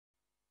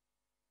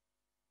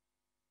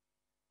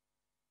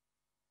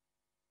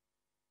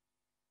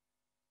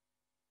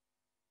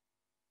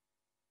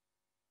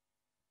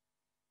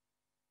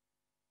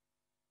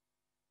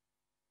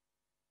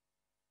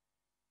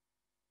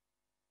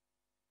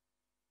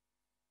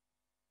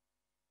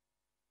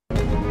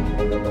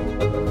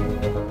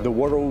the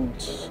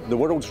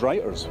world's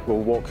writers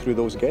will walk through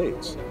those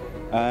gates.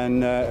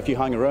 And if you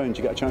hang around,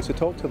 you get a chance to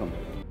talk to them.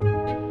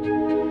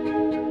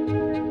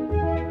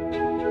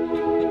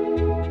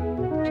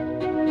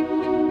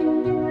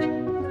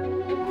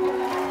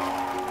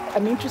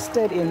 I'm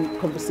interested in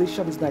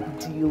conversations that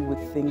deal with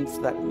things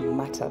that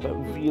matter, but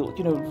real,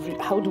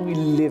 how do we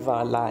live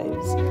our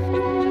lives?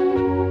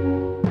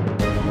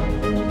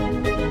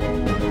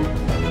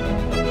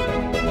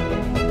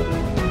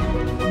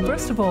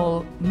 First of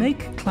all,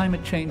 make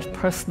climate change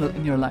personal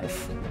in your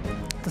life.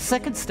 The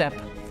second step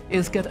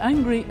is get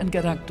angry and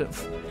get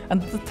active.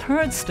 And the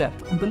third step,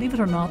 and believe it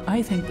or not,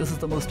 I think this is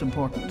the most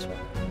important.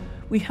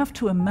 We have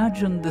to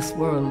imagine this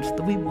world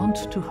that we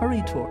want to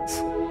hurry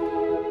towards.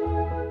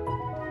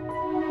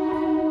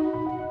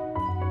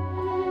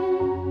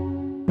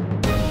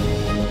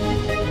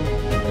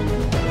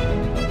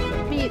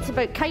 It's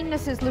about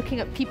kindness is looking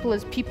at people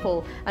as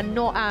people and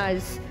not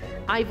as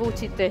I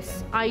voted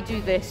this, I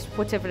do this,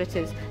 whatever it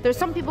is. There's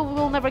some people we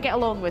will never get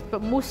along with,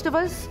 but most of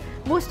us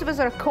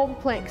are a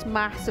complex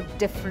mass of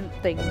different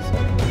things.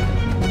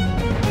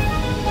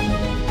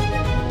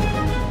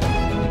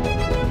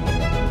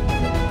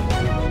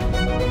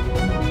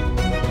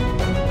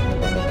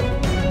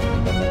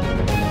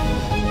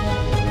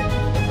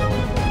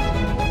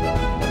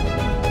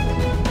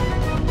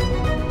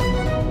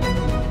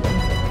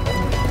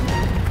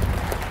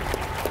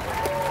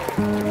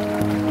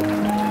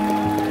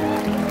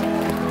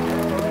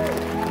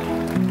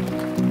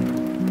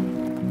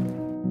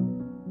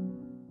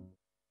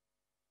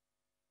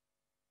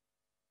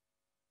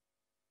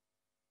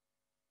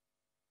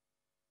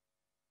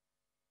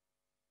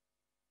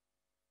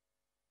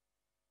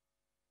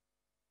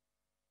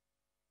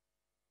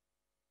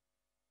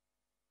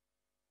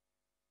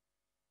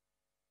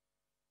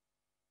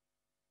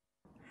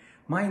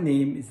 My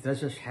name is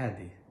Rajesh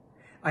Hadi.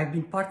 I've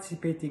been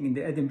participating in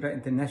the Edinburgh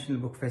International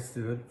Book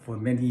Festival for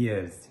many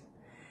years.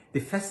 The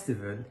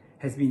festival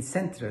has been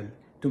central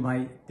to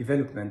my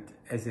development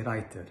as a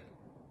writer.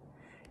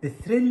 The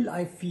thrill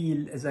I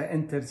feel as I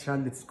enter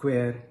Charlotte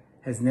Square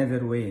has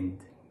never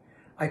waned.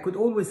 I could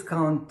always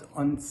count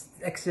on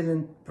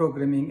excellent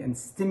programming and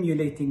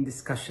stimulating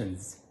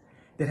discussions.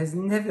 There has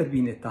never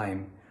been a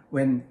time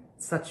when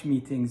such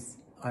meetings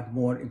are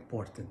more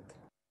important.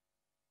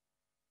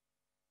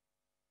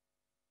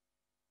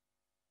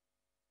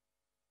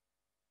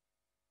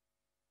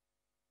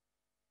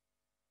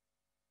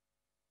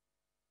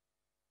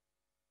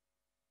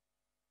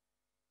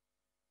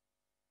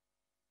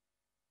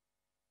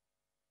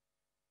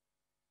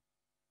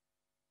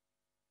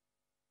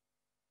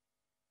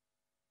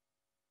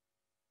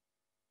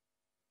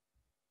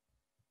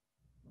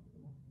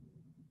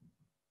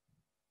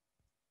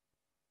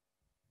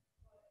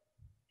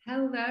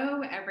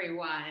 Hello,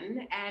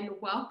 everyone, and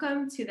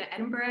welcome to the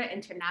Edinburgh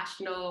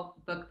International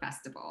Book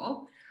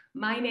Festival.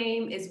 My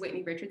name is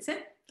Whitney Richardson.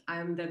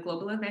 I'm the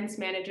Global Events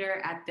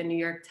Manager at the New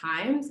York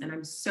Times, and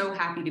I'm so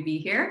happy to be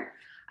here.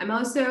 I'm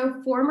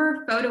also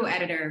former photo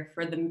editor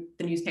for the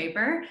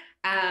newspaper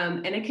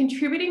and a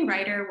contributing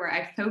writer where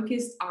I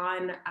focused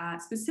on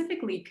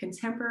specifically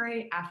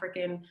contemporary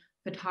African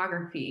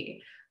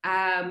photography.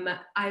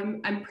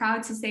 I'm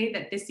proud to say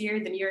that this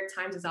year, the New York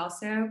Times is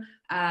also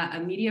a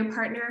media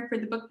partner for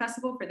the book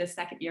festival for the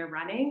second year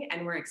running,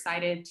 and we're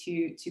excited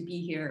to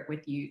be here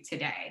with you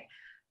today.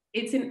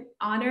 It's an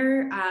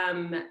honor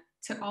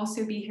to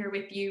also be here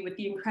with you with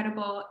the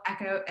incredible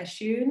Ekow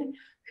Eshun,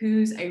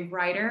 who's a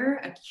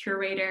writer, a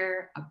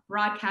curator, a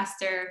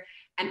broadcaster,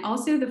 and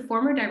also the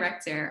former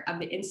director of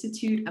the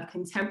Institute of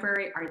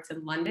Contemporary Arts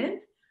in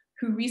London,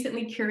 who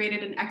recently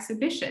curated an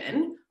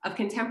exhibition of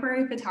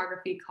contemporary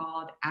photography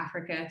called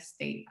Africa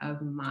State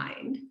of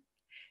Mind.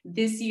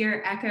 This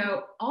year,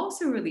 Ekow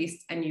also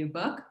released a new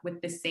book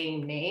with the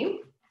same name,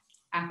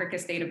 Africa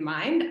State of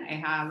Mind. I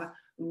have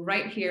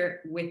right here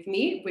with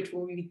me, which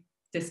we'll be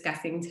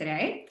discussing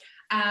today.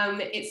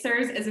 It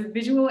serves as a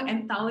visual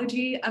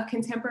anthology of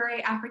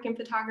contemporary African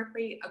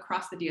photography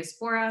across the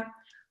diaspora,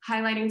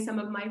 highlighting some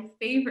of my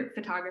favorite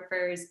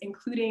photographers,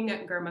 including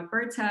Germa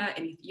Berta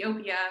in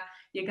Ethiopia,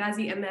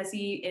 Yagazi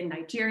Emezi in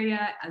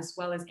Nigeria, as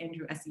well as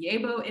Andrew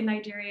Esiebo in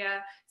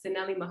Nigeria,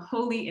 Zanele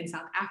Maholi in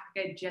South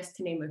Africa, just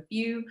to name a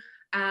few.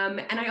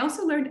 And I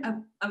also learned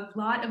a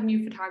lot of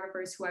new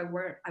photographers who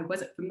I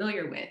wasn't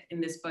familiar with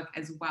in this book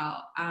as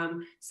well.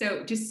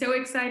 So just so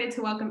excited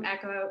to welcome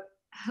Ekow.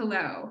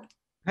 Hello.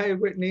 Hey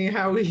Whitney,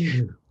 how are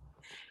you?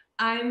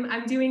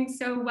 I'm doing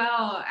so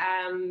well.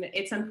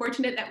 It's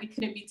unfortunate that we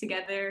couldn't be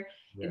together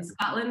in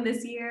Scotland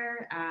this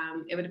year.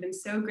 It would have been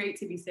so great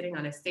to be sitting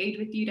on a stage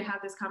with you to have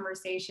this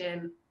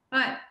conversation.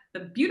 But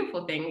the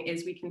beautiful thing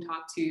is we can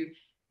talk to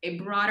a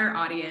broader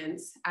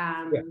audience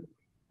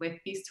with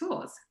these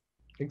tools.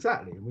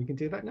 Exactly, and we can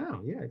do that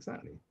now. Yeah,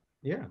 exactly.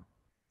 Yeah.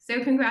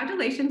 So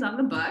congratulations on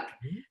the book.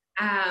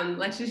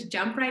 Let's just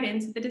jump right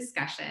into the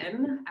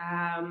discussion.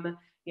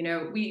 You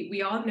know,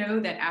 we all know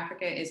that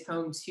Africa is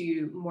home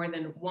to more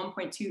than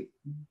 1.2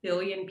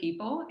 billion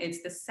people.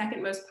 It's the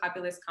second most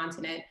populous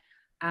continent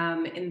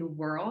in the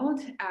world.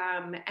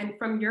 And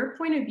from your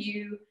point of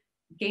view,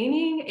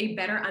 gaining a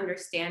better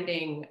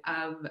understanding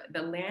of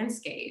the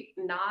landscape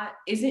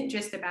isn't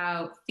just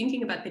about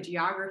thinking about the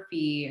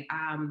geography,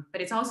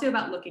 but it's also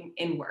about looking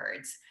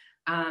inwards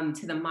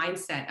to the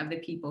mindset of the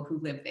people who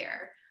live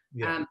there.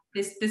 Yeah.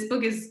 This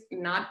book is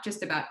not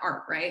just about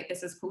art, right?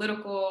 This is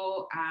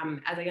political.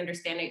 As I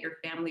understand it, your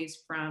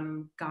family's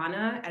from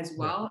Ghana as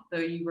well, though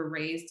you were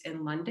raised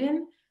in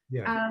London.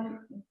 Yeah.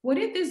 What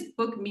did this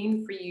book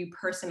mean for you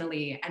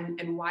personally,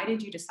 and why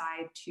did you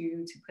decide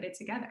to put it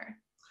together?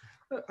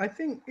 I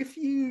think if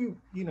you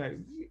know,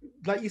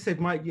 like you said,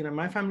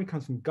 my family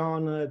comes from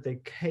Ghana. They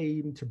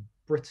came to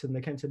Britain.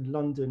 They came to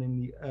London in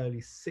the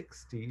early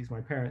 60s.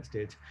 My parents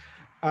did.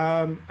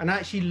 And I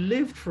actually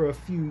lived for a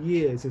few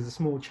years as a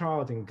small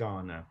child in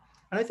Ghana.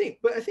 And I think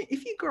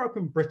if you grow up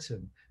in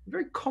Britain, you're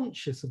very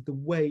conscious of the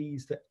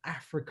ways that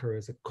Africa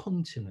as a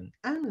continent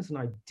and as an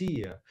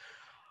idea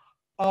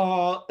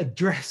are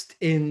addressed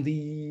in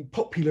the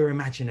popular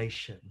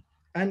imagination.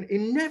 And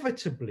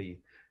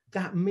inevitably,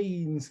 that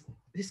means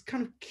this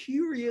kind of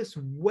curious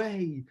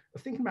way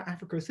of thinking about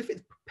Africa as if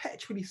it's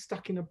perpetually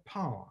stuck in a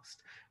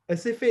past,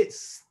 as if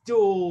it's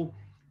still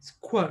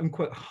quote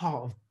unquote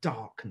heart of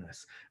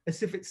darkness,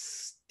 as if it's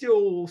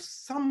still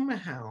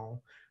somehow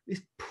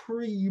this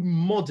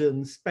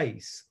pre-modern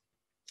space.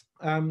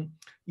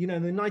 You know,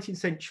 in the 19th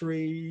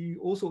century,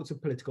 all sorts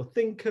of political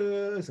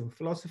thinkers and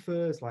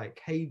philosophers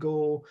like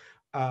Hegel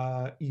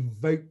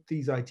evoked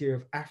these ideas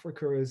of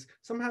Africa as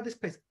somehow this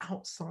place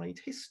outside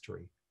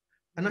history.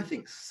 And I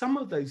think some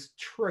of those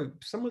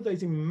tropes, some of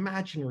those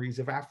imaginaries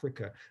of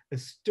Africa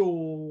as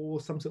still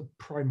some sort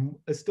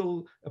of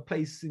still a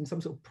place in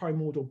some sort of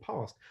primordial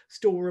past,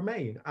 still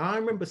remain. And I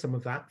remember some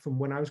of that from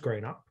when I was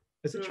growing up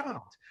as a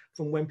child,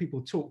 from when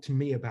people talked to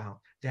me about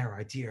their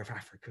idea of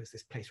Africa as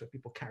this place where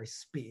people carry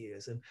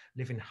spears and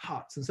live in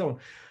huts and so on.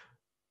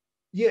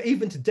 Yeah,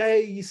 even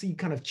today you see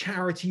kind of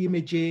charity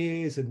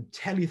images and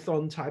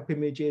telethon type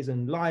images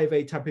and Live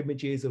Aid type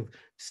images of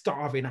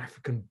starving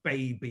African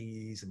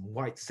babies and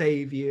white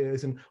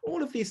saviors and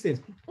all of these things.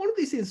 All of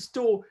these things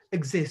still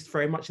exist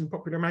very much in the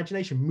popular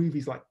imagination.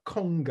 Movies like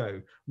Congo,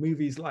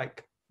 movies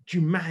like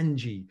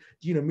Jumanji,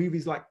 you know,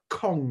 movies like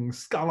Kong,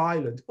 Skull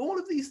Island, all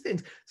of these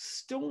things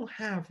still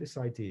have this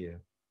idea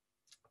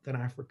that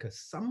Africa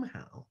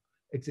somehow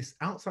exists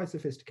outside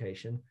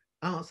sophistication,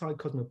 outside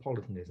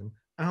cosmopolitanism,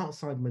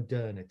 outside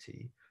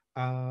modernity.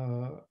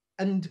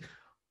 And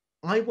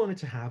I wanted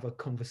to have a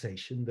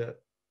conversation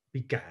that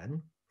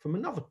began from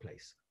another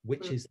place,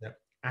 which is that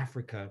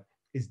Africa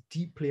is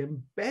deeply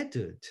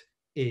embedded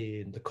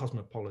in the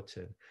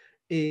cosmopolitan,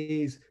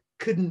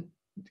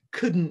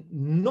 couldn't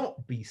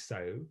not be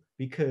so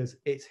because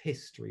its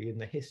history and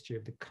the history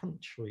of the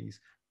countries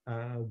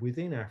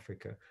within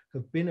Africa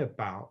have been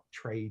about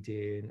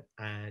trading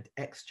and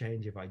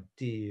exchange of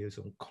ideas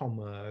and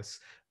commerce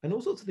and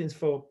all sorts of things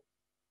for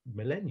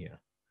millennia.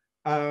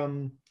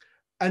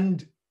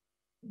 And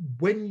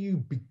when you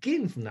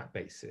begin from that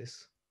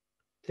basis,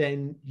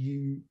 then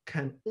you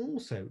can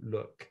also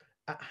look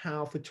at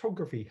how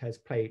photography has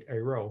played a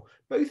role,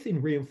 both in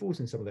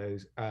reinforcing some of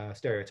those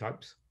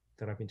stereotypes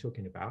that I've been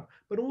talking about,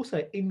 but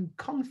also in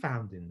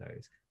confounding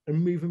those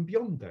and moving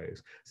beyond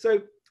those.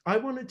 So I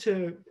wanted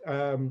to,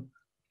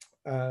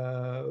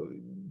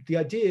 the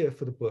idea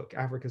for the book,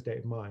 Africa's State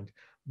of Mind,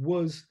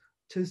 was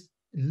to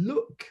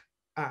look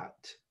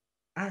at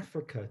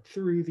Africa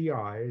through the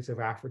eyes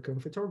of African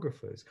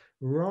photographers,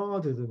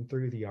 rather than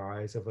through the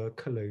eyes of a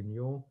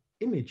colonial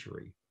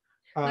imagery.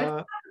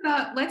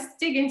 Let's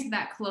dig into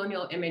that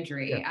colonial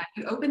imagery. Yeah.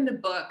 You opened the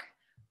book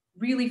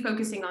really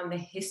focusing on the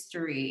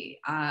history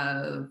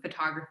of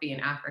photography in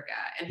Africa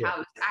and how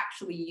it's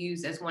actually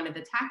used as one of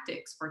the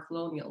tactics for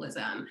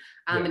colonialism.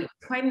 And it was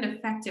quite an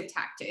effective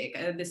tactic.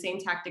 The same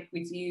tactic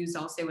was used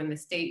also in the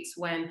States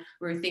when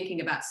we were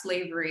thinking about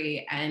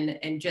slavery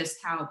and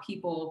just how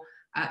people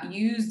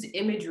used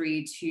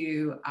imagery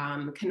to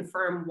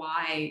confirm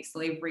why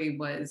slavery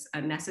was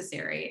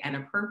necessary and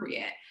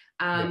appropriate.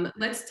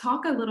 Let's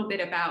talk a little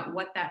bit about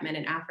what that meant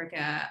in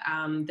Africa,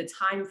 the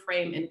time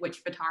frame in which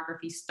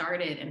photography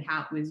started and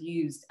how it was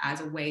used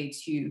as a way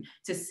to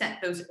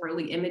set those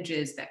early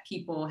images that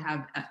people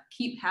have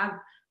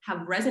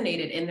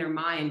resonated in their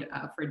mind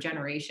for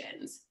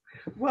generations.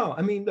 Well,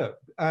 I mean, look,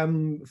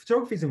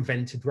 photography is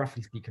invented,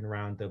 roughly speaking,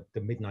 around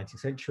the mid-19th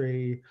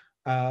century.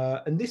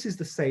 And this is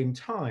the same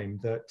time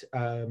that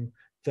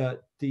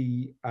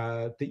the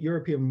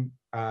European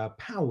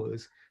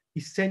powers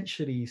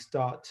essentially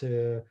start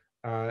to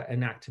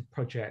enact a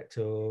project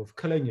of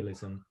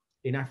colonialism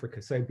in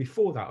Africa. So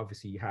before that,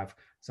 obviously, you have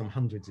some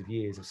hundreds of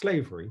years of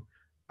slavery,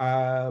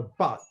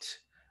 but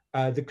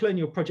the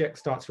colonial project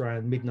starts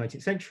around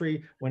mid-19th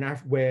century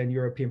when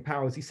European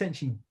powers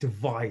essentially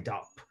divide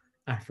up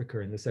Africa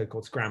in the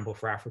so-called scramble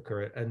for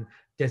Africa and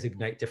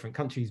designate different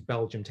countries.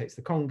 Belgium takes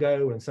the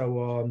Congo and so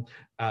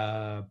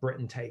on.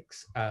 Britain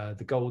takes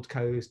the Gold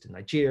Coast and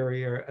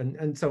Nigeria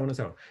and so on and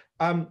so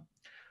on.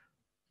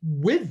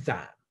 With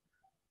that,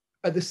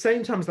 at the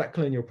same time as that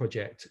colonial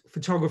project,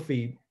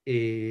 photography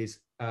is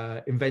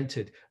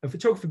invented, and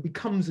photography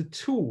becomes a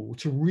tool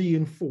to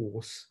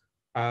reinforce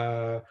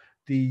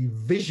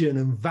vision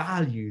and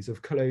values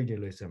of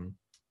colonialism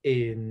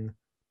in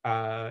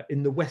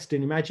the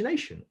Western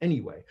imagination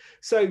anyway.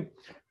 So,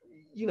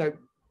 you know,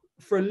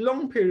 for a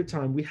long period of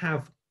time, we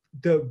have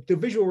the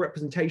visual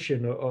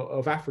representation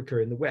of Africa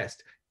in the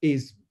West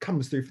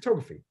comes through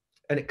photography.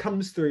 And it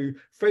comes through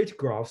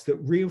photographs that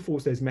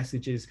reinforce those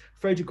messages,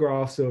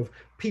 photographs of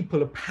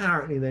people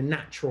apparently in their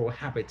natural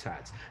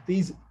habitats.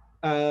 These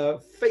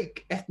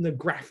fake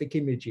ethnographic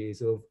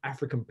images of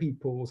African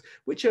peoples,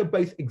 which are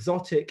both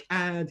exotic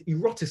and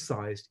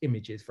eroticized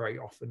images very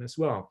often as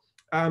well.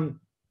 And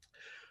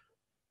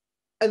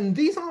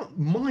these aren't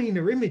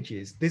minor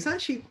images. There's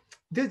kind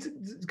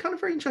of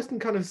very interesting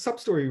kind of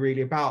sub-story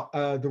really about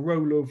the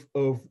role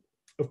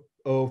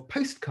of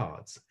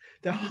postcards.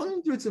 There are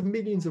hundreds of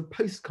millions of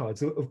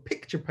postcards, of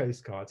picture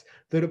postcards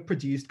that are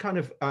produced kind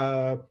of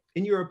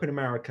in Europe and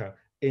America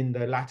in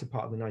the latter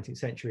part of the 19th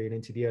century and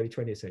into the early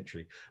 20th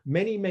century.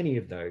 Many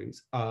of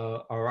those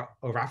are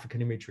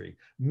African imagery.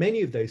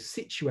 Many of those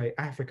situate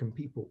African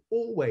people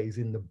always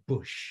in the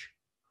bush,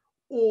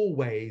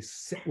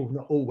 always, well,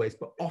 not always,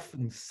 but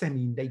often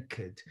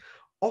semi-naked,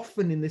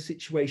 often in the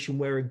situation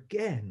where,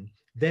 again,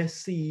 they're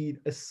seen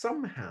as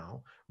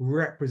somehow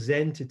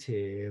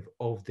representative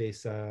of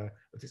this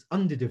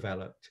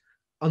underdeveloped,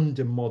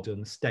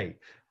 under-modern state.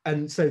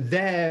 And so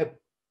their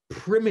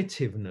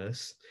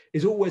primitiveness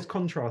is always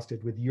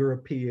contrasted with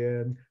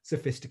European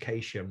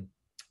sophistication.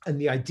 And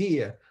the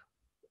idea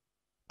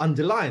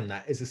underlying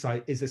that is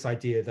this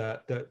idea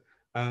that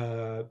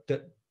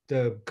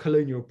the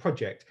colonial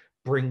project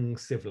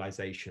brings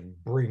civilization,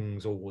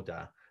 brings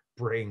order,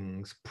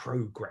 brings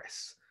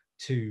progress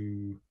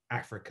to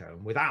Africa.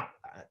 And without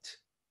that,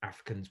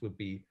 Africans would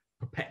be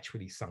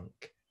perpetually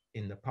sunk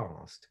in the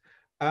past.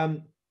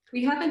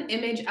 We have an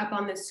image up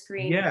on the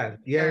screen. Yeah.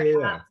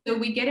 So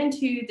we get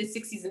into the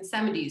 60s and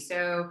 70s.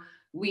 So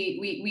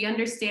we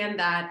understand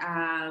that,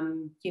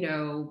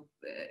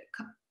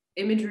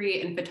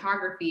 imagery and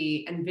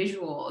photography and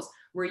visuals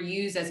were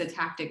used as a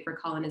tactic for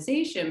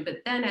colonization. But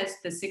then as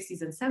the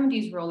 60s and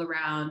 70s roll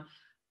around,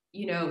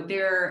 you know,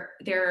 there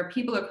are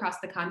people across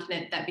the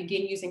continent that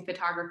begin using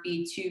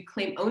photography to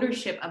claim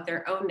ownership of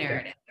their own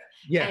narrative.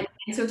 Yeah.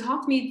 And so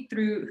talk me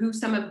through who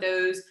some of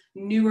those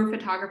newer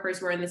photographers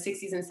were in the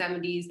 60s and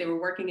 70s. They were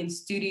working in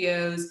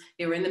studios.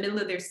 They were in the middle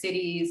of their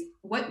cities.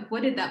 What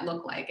did that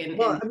look like?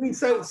 I mean,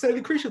 so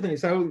the crucial thing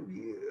is,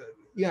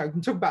 yeah, we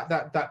can talk about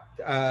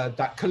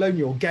that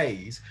colonial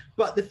gaze.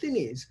 But the thing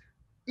is,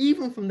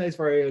 even from those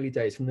very early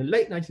days, from the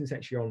late 19th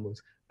century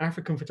onwards,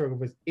 African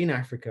photographers in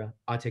Africa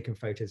are taking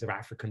photos of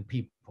African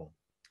people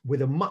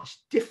with a much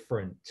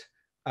different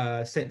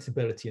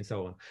sensibility and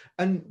so on.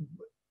 And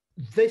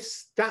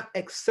that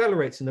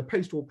accelerates in the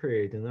post-war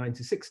period in the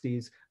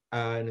 1960s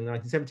and in the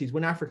 1970s,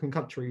 when African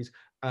countries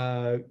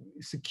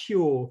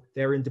secure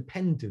their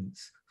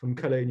independence from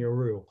colonial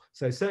rule.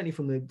 So certainly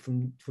from the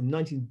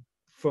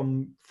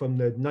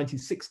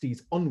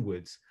 1960s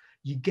onwards,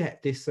 you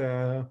get this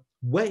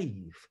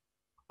wave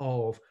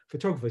of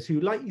photographers who,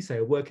 like you say,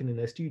 are working in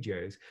their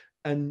studios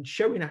and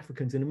showing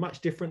Africans in a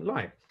much different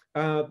light.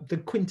 The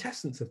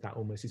quintessence of that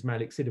almost is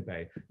Malik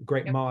Sidibe, the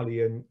great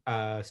Malian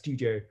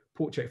studio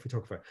portrait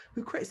photographer,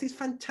 who creates these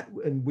fantastic,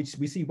 and we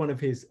see one of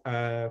his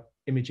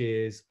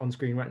images on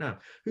screen right now.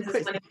 This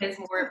is one of his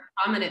more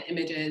prominent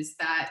images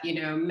that,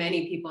 you know,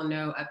 many people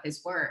know of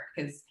his work,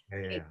 because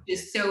it's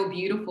just so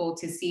beautiful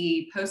to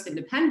see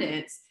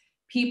post-independence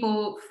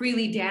people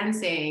freely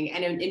dancing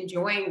and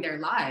enjoying their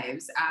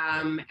lives,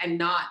 and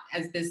not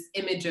as this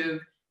image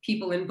of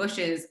people in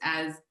bushes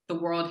as the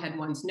world had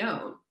once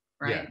known,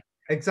 right? Yeah.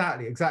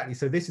 Exactly.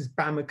 So this is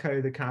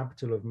Bamako, the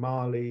capital of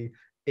Mali,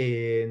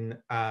 in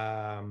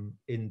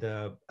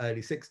the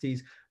early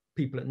 60s.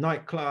 People at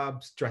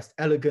nightclubs, dressed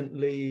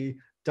elegantly,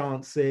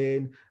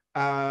 dancing.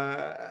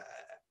 And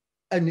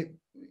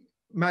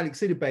Malik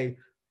Sidibe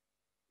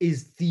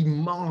is the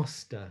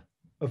master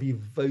of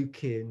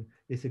evoking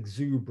this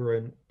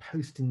exuberant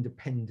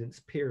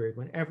post-independence period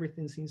when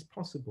everything seems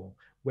possible,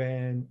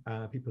 when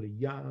people are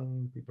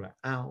young, people are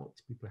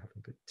out, people are having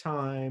a good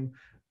time.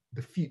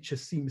 The future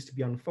seems to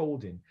be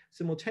unfolding.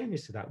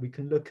 Simultaneous to that, we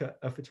can look at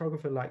a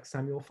photographer like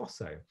Samuel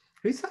Fosso,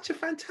 who's such a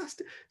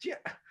fantastic,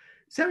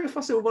 Samuel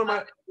Fosso, one of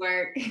my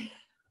work.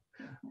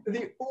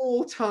 the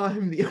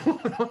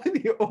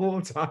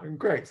all-time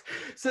greats.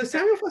 So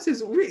Samuel Fosso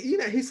is really, you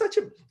know, he's such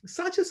a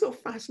sort of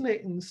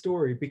fascinating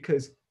story,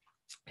 because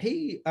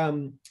he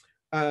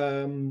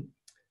at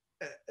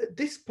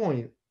this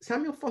point,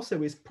 Samuel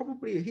Fosso is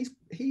probably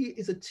he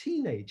is a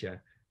teenager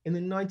in the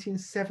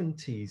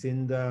 1970s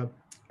in the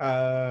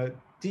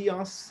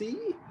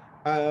DRC,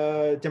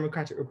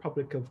 Democratic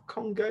Republic of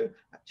Congo.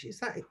 Actually, is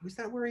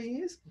that where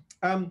he is?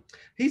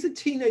 He's a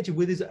teenager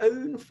with his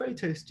own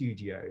photo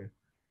studio,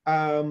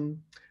 and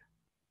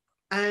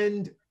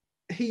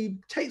he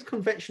takes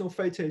conventional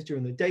photos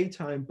during the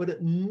daytime, but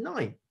at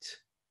night,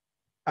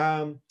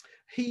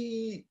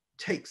 he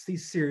takes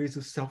these series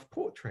of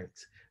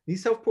self-portraits.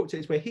 These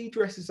self-portraits where he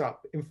dresses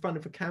up in front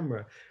of a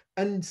camera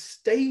and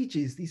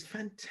stages these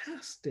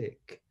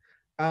fantastic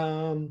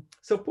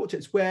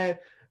self-portraits where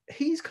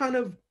he's kind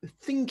of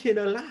thinking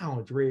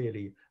aloud,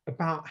 really,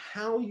 about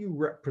how you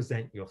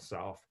represent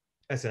yourself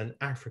as an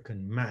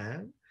African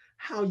man,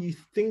 how you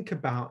think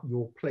about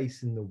your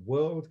place in the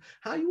world,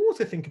 how you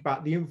also think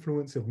about the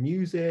influence of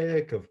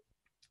music, of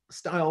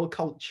style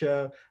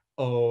culture,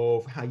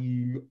 of how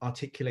you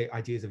articulate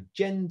ideas of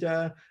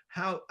gender,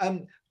 how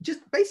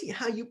just basically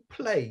how you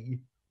play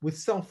with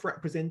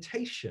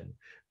self-representation.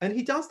 And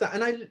he does that.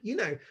 And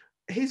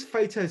his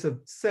photos are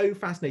so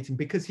fascinating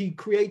because he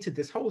created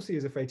this whole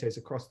series of photos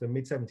across the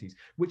mid-70s,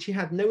 which he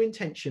had no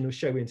intention of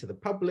showing to the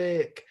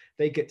public.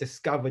 They get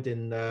discovered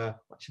in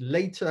much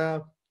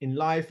later in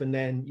life, and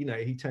then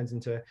he turns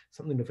into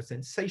something of a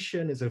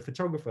sensation as a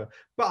photographer.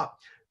 But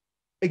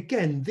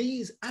again,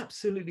 these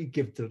absolutely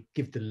give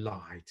the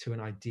lie to an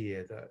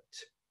idea that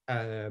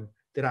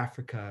that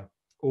Africa,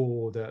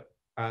 or that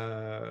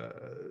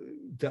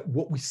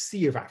what we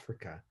see of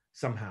Africa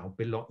somehow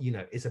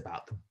is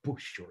about the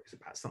bush, or it's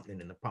about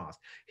something in the past.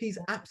 He's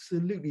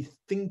absolutely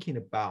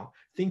thinking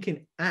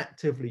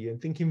actively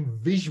and thinking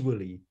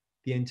visually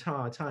the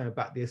entire time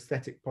about the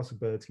aesthetic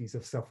possibilities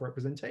of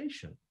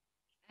self-representation.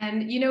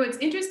 And it's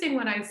interesting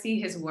when I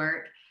see his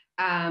work,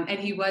 and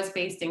he was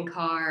based in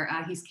Car.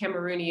 He's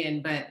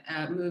Cameroonian, but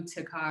moved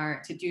to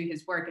Car to do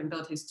his work and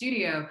build his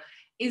studio.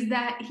 Is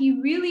that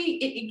he really?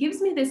 It gives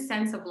me this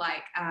sense of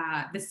like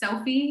the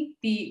selfie,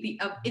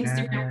 of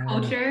Instagram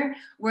culture,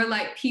 where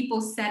like people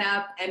set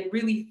up and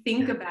really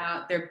think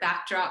about their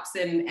backdrops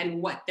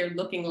and what they're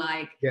looking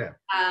like. Yeah.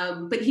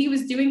 But he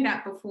was doing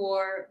that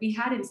before we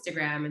had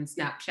Instagram and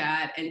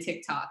Snapchat and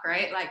TikTok,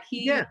 right? Like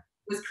he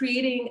was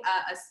creating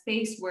a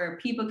space where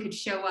people could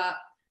show up,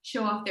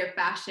 show off their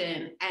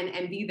fashion,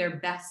 and be their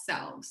best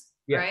selves.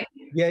 Right?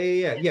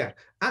 Yeah.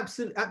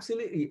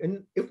 Absolutely.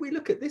 And if we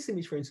look at this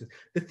image, for instance,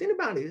 the thing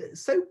about it,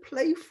 it's so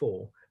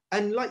playful.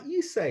 And like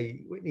you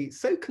say, Whitney,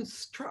 it's so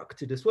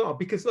constructed as well,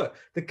 because look,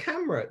 the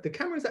camera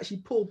is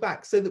actually pulled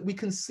back so that we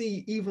can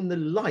see even the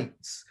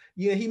lights.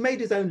 He made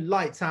his own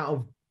lights out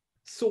of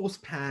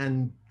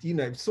saucepans,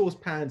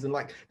 and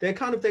like they're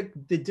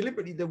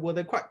deliberately,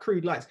 they're quite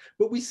crude lights,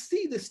 but we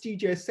see the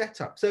studio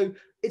setup. So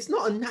it's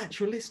not a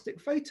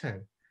naturalistic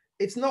photo.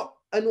 It's not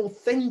an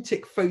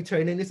authentic photo,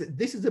 and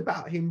this is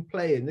about him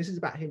playing. This is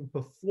about him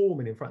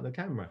performing in front of the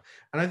camera.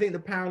 And I think the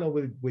parallel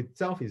with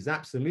selfies is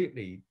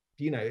absolutely,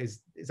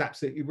 is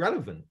absolutely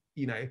relevant.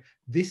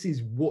 This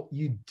is what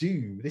you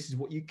do. This is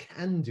what you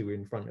can do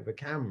in front of a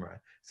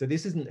camera. So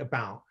this isn't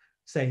about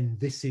saying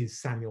this is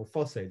Samuel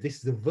Fosse. This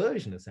is a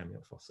version of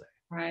Samuel Fosse.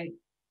 Right.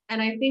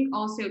 And I think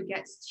also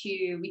gets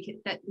to,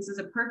 that this is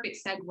a perfect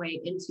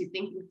segue into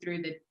thinking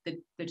through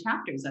the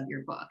chapters of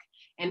your book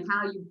and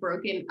how you've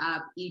broken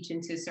up each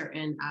into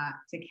certain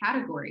to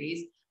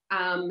categories,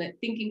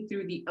 thinking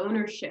through the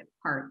ownership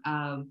part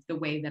of the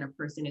way that a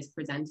person is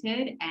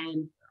presented,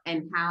 and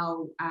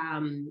how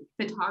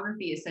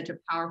photography is such a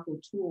powerful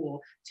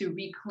tool to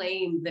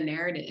reclaim the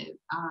narrative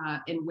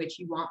in which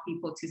you want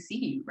people to see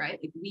you, right?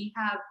 Like we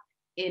have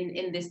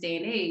in this day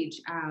and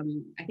age,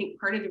 I think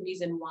part of the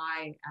reason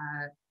why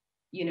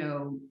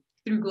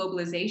through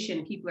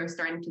globalization, people are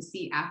starting to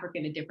see Africa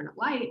in a different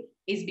light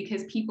is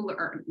because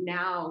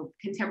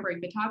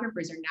contemporary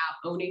photographers are now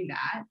owning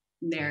that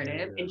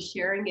narrative and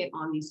sharing it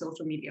on these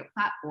social media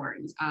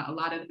platforms. A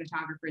lot of the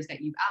photographers that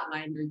you've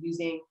outlined are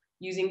using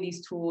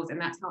these tools, and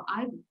that's how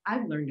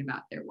I've learned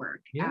about their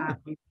work.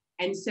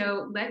 And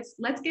so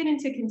let's get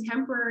into the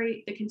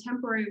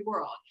contemporary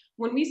world.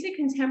 When we say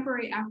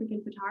contemporary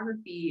African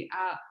photography,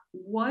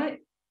 what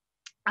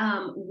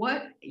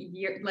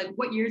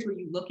years were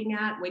you looking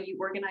at when you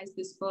organized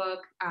this book?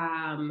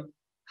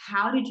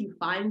 How did you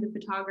find the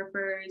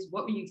photographers?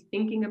 What were you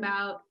thinking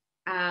about?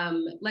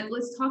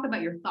 Let's talk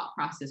about your thought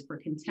process for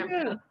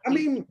contemporary.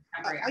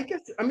 I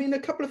guess a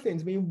couple of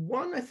things.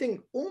 One, I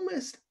think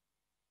almost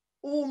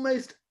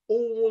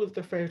all of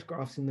the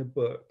photographs in the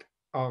book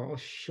are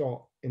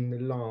shot in the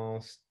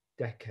last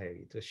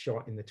decade, are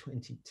shot in the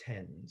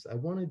 2010s. I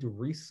wanted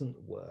recent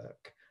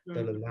work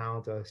that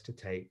allowed us to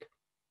take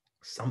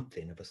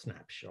something of a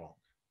snapshot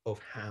of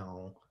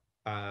how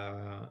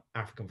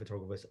African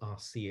photographers are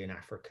seeing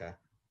Africa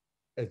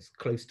as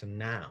close to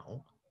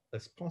now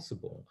as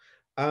possible.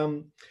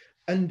 And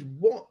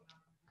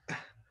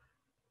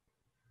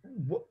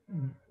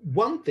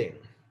one thing,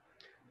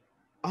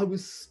 I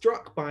was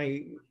struck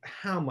by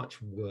how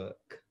much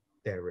work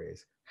there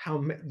is.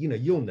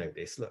 You'll know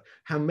this. Look,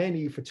 how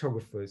many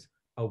photographers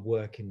are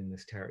working in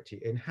this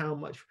territory, and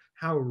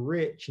how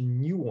rich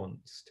and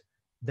nuanced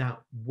that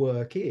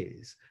work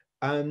is.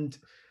 And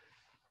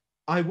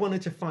I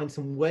wanted to find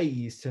some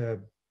ways to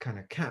kind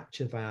of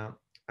capture that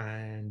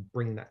and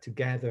bring that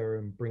together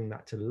and bring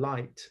that to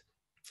light.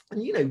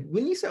 And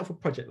when you set up a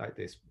project like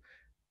this,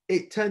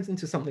 it turns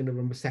into something of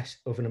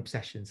an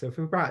obsession. So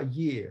for about a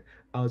year,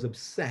 I was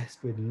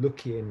obsessed with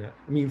looking at,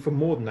 for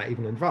more than that,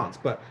 even in advance.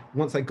 But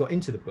once I got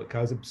into the book,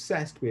 I was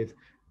obsessed with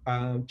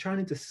trying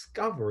to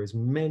discover as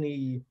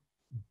many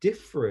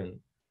different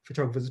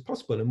photographers as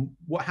possible. And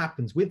what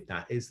happens with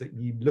that is that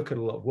you look at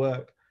a lot of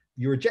work,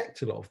 you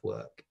reject a lot of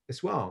work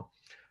as well.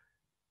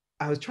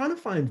 I was trying to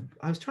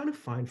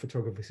find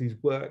photographers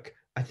whose work,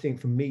 I think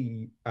for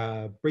me,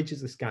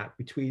 bridges this gap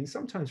between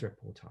sometimes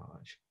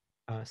reportage,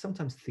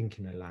 sometimes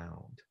thinking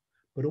aloud,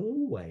 but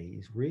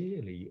always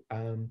really,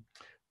 I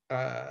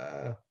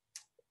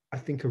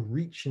think, a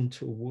reaching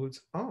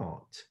towards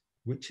art,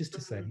 which is to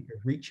say, a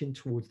reaching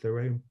towards their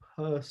own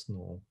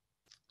personal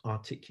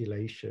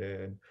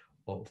articulation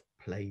of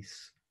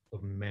place,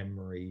 of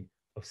memory,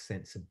 of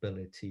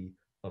sensibility,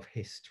 of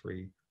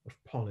history, of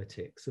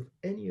politics, of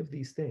any of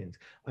these things.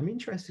 I'm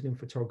interested in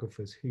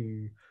photographers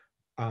who,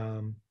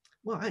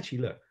 well, actually,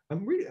 look,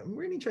 I'm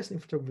really interested in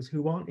photographers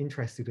who aren't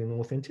interested in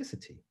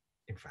authenticity.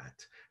 In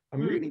fact,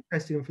 I'm really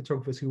interested in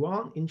photographers who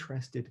aren't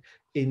interested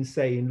in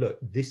saying, look,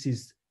 this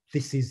is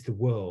the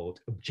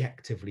world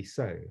objectively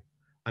so.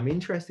 I'm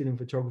interested in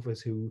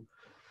photographers who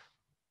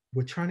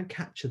were trying to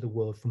capture the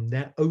world from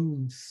their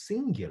own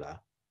singular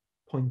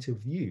point of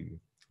view,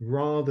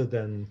 rather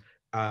than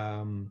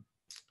a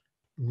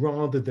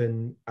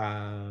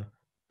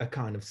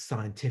kind of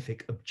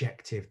scientific,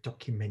 objective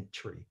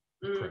documentary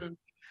approach.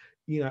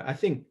 You know, I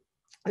think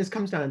this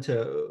comes down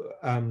to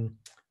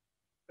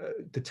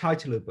the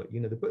title of the book. You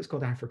know, the book's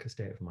called Africa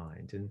State of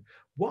Mind, and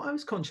what I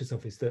was conscious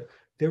of is that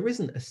there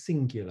isn't a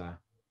singular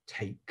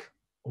take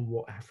on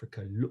what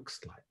Africa looks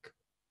like.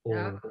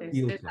 No,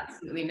 there's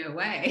absolutely no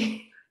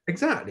way.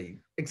 Exactly.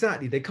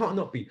 They can't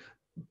not be.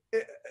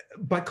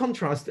 By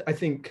contrast, I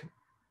think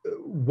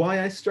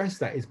why I stress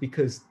that is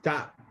because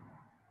that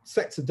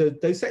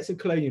those sets of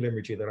colonial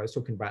imagery that I was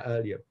talking about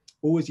earlier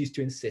always used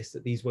to insist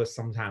that these were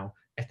somehow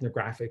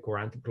ethnographic or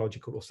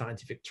anthropological or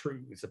scientific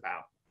truths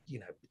about, you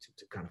know,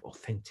 to kind of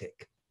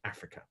authentic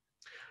Africa.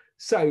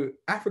 So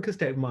Africa's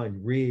State of Mind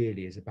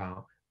really is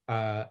about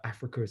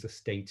Africa as a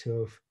state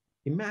of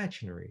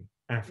imaginary,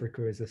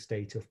 Africa as a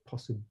state of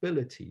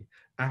possibility,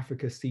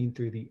 Africa seen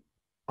through the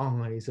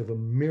eyes of a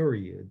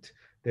myriad.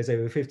 There's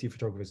over 50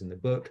 photographers in the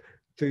book,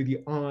 through the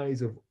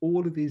eyes of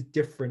all of these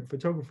different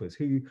photographers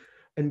who,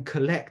 and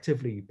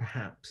collectively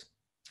perhaps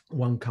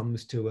one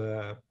comes to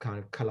a kind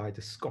of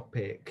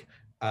kaleidoscopic,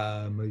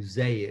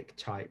 mosaic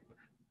type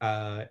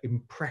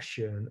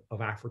impression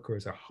of Africa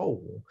as a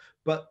whole.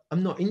 But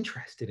I'm not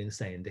interested in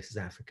saying this is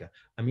Africa.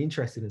 I'm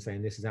interested in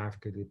saying this is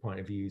Africa to the point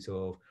of views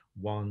of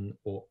one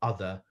or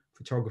other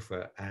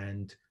photographer,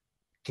 and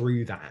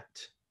through that,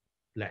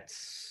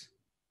 let's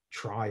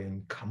try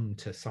and come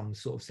to some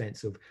sort of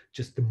sense of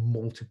just the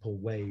multiple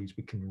ways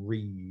we can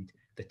read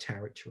the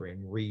territory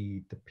and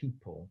read the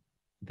people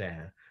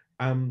there.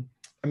 I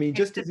mean,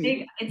 just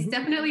it's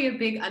definitely a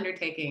big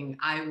undertaking.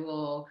 I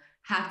will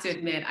have to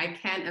admit, I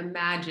can't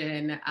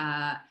imagine,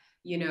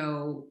 you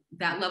know,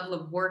 that level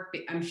of work.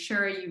 I'm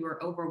sure you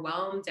were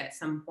overwhelmed at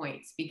some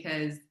points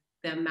because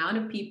the amount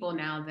of people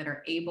now that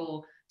are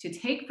able to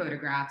take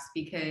photographs,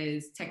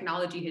 because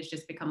technology has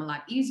just become a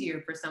lot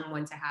easier for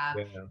someone to have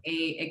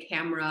a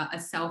camera, a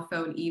cell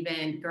phone.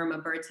 Even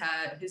Germa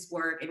Berta, his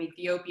work in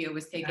Ethiopia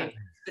was taken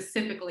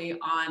specifically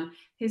on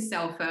his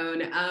cell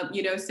phone.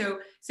 You know, so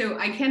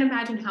I can't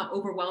imagine how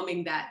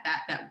overwhelming that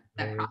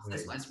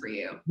process was for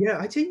you. Yeah,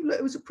 I tell you,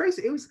 it was a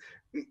process. It was,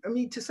 I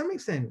mean, to some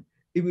extent,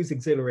 it was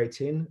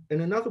exhilarating.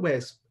 In another way,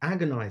 it's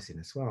agonizing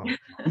as well.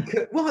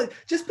 Because, well,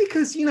 just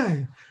because, you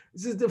know,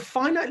 there's a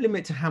finite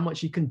limit to how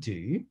much you can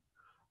do.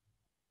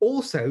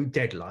 Also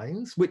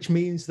deadlines, which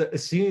means that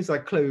as soon as I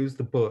close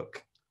the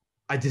book,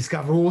 I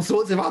discover all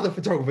sorts of other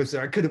photographers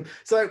that I could have.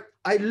 So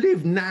I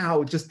live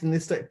now just in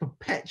this state of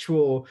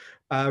perpetual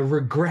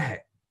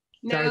regret.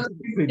 No,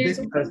 there's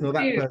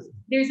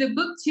a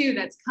book too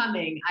that's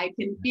coming. I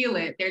can feel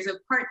it. There's a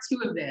part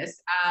 2 of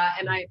this,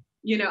 and I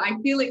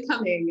feel it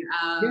coming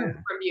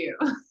from you.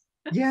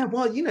 Yeah,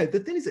 well, you know,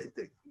 the thing is,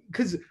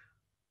 because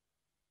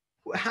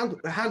how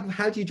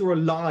do you draw a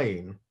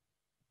line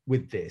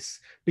with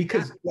this?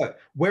 Because look,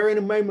 we're in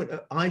a moment,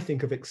 I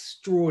think, of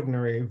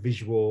extraordinary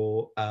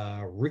visual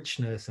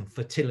richness and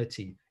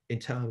fertility in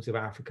terms of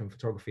African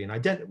photography.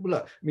 And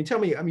look,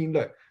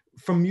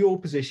 from your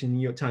position in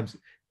New York Times,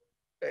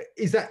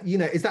 is that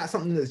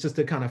something that's just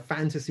a kind of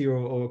fantasy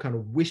or kind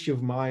of wish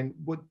of mine?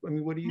 What do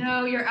you think?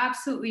 No, you're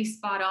absolutely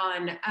spot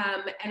on.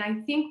 And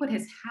I think what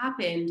has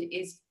happened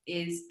is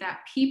that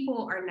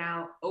people are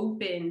now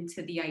open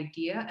to the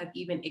idea of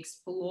even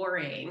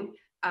exploring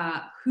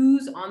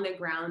who's on the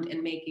ground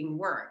and making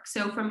work.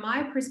 So from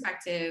my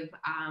perspective,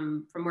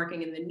 from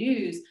working in the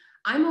news,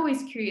 I'm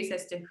always curious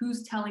as to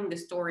who's telling the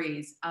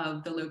stories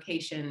of the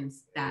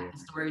locations that the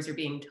stories are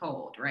being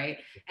told, right?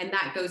 And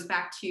that goes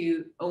back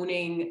to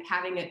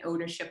having an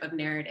ownership of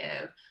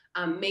narrative,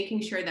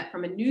 making sure that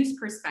from a news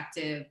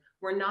perspective,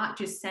 we're not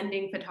just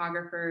sending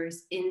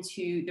photographers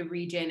into the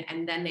region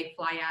and then they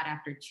fly out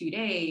after 2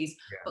 days,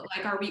 but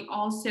like, are we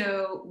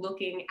also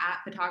looking at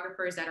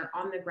photographers that are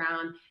on the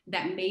ground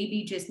that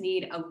maybe just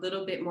need a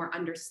little bit more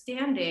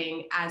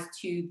understanding as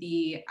to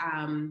the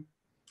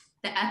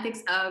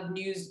ethics of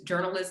news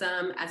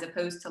journalism as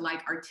opposed to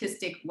like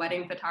artistic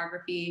wedding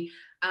photography,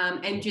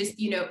 and just,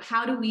 you know,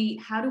 how do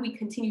we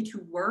continue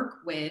to work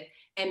with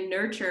and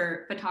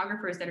nurture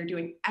photographers that are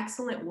doing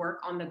excellent work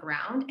on the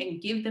ground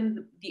and give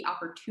them the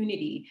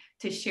opportunity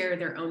to share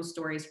their own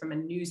stories from a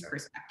news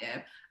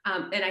perspective.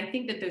 And I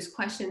think that those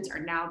questions are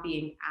now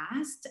being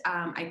asked.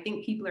 I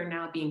think people are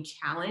now being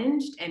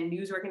challenged, and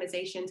news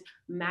organizations,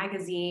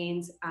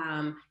 magazines,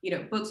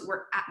 books,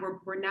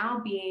 we're now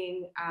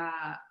being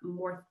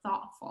more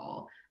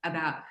thoughtful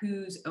about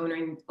who's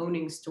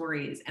owning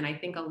stories. And I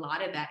think a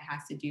lot of that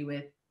has to do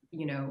with,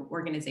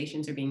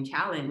 organizations are being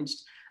challenged,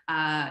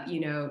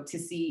 to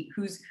see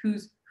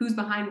who's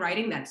behind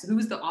writing that. So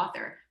who's the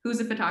author? Who's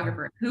the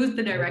photographer? Who's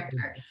the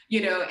director?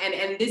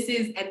 And this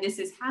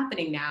is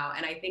happening now.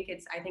 And I think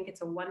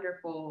it's a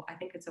wonderful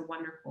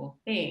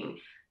thing.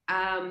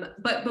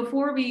 But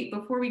before we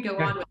go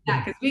on with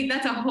that, because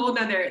that's a whole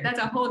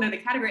nother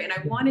category. And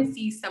I want to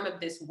see some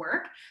of this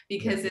work,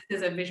 because this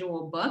is a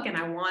visual book, and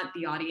I want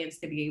the audience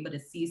to be able to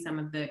see some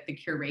of the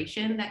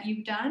curation that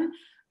you've done.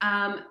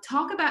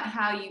 Talk about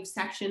how you've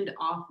sectioned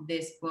off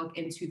this book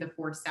into the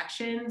 4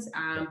 sections.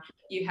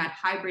 You had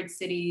hybrid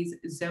cities,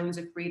 zones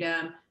of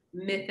freedom,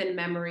 myth and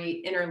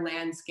memory, inner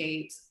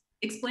landscapes.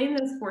 Explain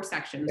those 4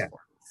 sections for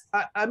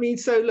us. I mean,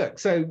 so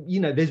look,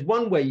 there's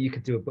one way you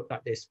could do a book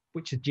like this,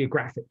 which is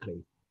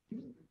geographically.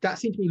 That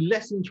seems to be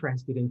less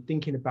interested in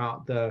thinking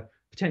about the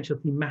potential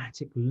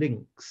thematic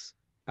links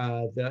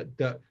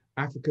that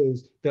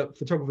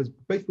photographers,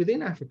 both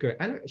within Africa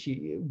and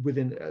actually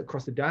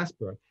across the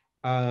diaspora,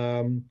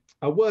 are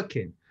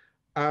working.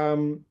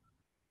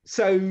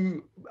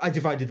 So I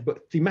divided the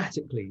book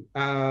thematically.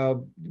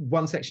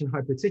 One section,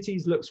 hybrid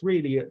cities, looks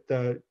really at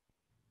the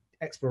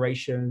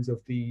explorations of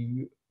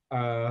the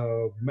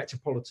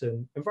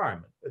metropolitan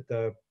environment,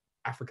 the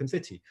African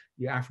city.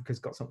 Africa's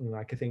got something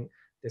like, I think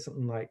there's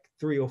something like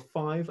 3 or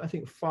 5, I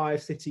think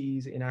 5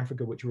 cities in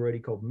Africa which are already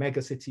called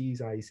mega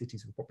cities, i.e.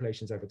 cities with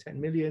populations over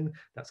 10 million.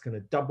 That's going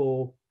to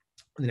double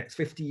in the next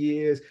 50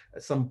 years.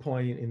 At some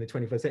point in the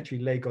 21st century,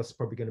 Lagos is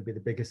probably going to be the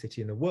biggest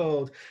city in the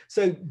world.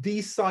 So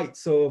these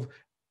sites of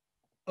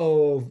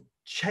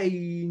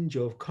change,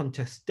 of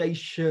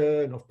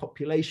contestation, of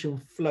population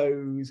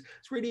flows,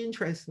 it's really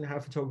interesting how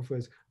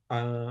photographers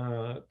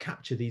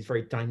capture these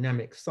very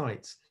dynamic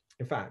sites.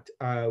 In fact,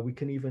 we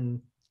can even,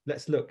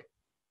 let's look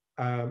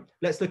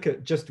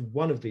at just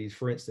one of these,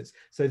 for instance.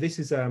 So this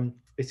is a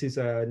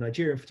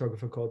Nigerian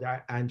photographer called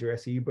Andrew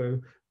S.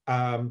 Igbo,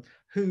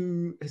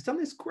 who has done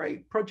this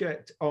great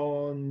project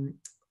on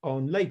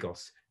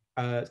Lagos.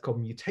 It's called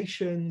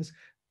Mutations.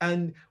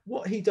 And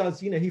what he does,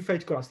 he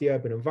photographs the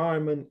urban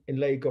environment in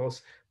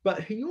Lagos,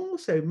 but he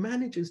also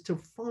manages to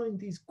find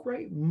these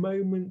great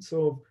moments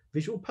of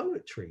visual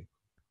poetry,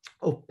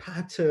 of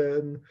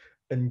pattern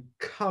and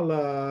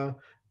color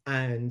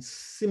and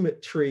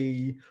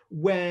symmetry,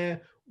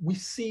 where we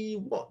see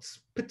what's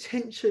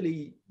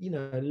potentially,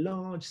 a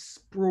large,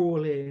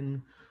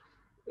 sprawling,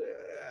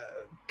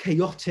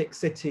 chaotic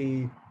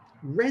city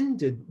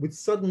rendered with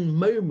sudden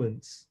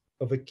moments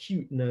of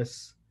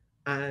acuteness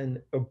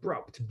and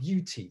abrupt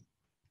beauty.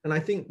 And I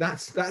think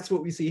that's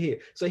what we see here.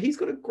 So he's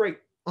got a great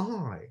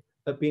eye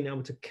at being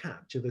able to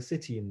capture the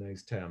city in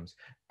those terms.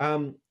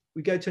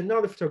 We go to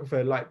another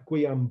photographer like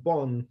Guillaume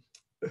Bon,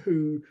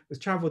 who has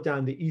traveled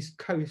down the east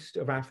coast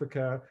of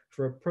Africa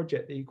for a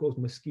project that he calls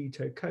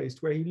Mosquito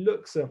Coast, where he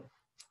looks at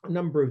a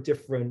number of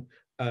different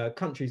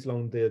countries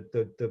along the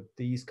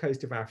east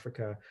coast of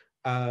Africa,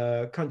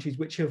 countries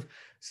which have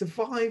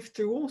survived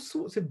through all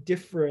sorts of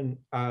different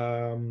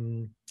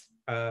kind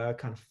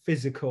of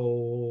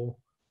physical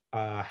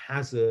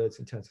hazards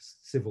in terms of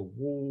civil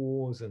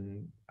wars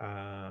and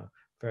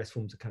various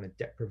forms of kind of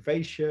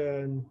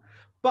deprivation.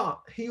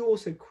 But he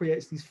also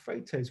creates these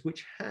photos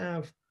which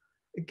have,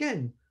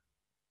 again,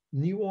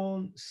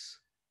 nuance,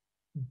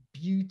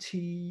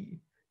 beauty,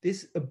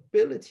 this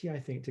ability, I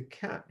think, to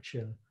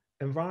capture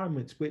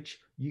environments which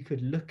you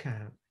could look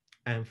at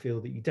and feel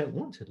that you don't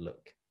want to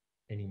look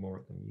anymore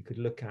at them. You could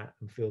look at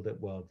and feel that,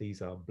 well,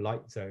 these are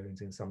blight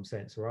zones in some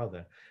sense or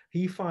other.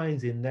 He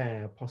finds in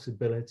there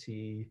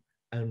possibility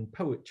and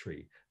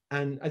poetry.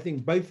 And I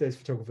think both those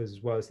photographers,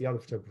 as well as the other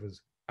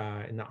photographers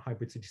in that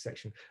hybrid city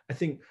section, I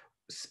think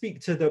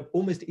speak to the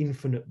almost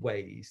infinite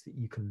ways that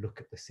you can look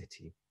at the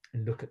city,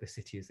 and look at the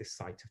city as this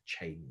site of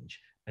change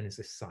and as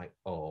this site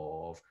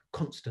of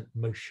constant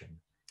motion.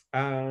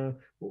 What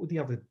were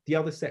the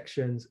other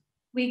sections?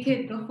 We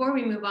could, before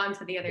we move on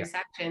to the other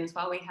sections,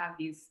 while we have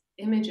these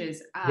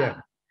images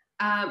up.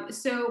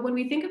 So when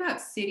we think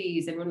about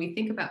cities and when we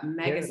think about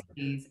mega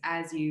cities,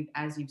 as you've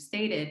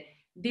stated,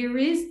 there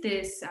is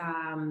this,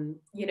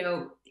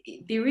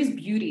 there is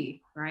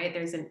beauty, right?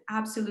 There's an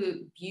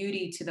absolute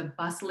beauty to the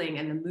bustling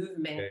and the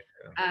movement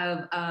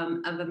of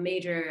a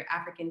major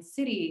African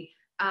city,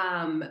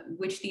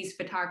 which these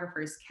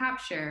photographers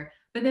capture.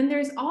 But then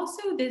there's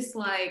also this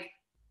like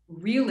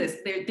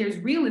there's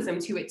realism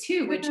to it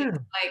too, which is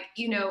like,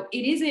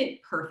 it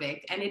isn't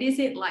perfect, and it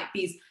isn't like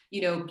these,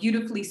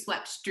 beautifully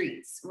swept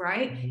streets,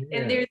 right?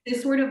 And there's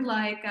this sort of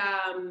like,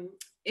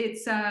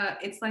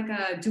 it's like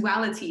a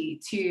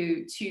duality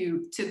to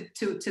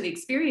the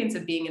experience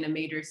of being in a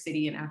major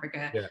city in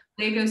Africa. Yeah.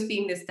 Lagos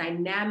being this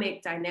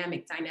dynamic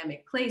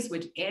place,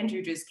 which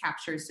Andrew just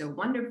captures so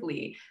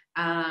wonderfully.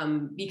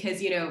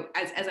 Because, you know,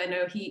 as I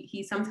know,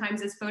 he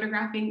sometimes is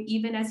photographing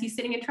even as he's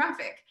sitting in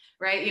traffic,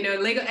 right? You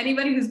know,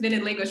 anybody who's been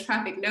in Lagos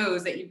traffic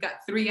knows that you've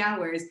got 3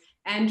 hours.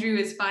 Andrew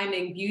is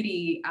finding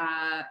beauty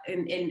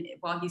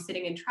while he's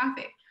sitting in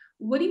traffic.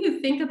 What do you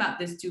think about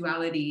this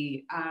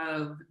duality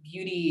of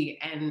beauty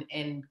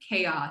and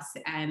chaos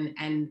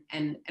and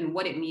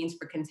what it means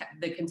for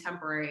the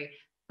contemporary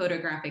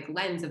photographic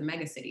lens of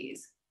megacities?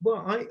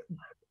 Well,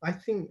 I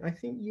think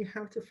you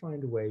have to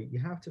find a way. You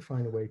have to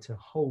find a way to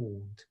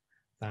hold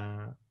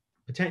that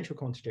potential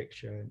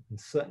contradiction and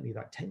certainly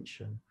that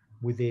tension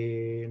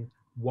within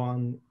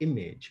one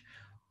image.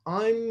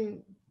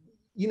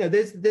 You know,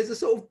 there's a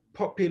sort of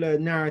popular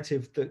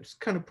narrative that's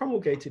kind of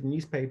promulgated in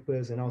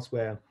newspapers and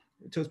elsewhere.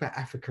 It talks about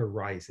Africa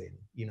rising,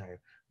 you know,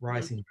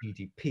 rising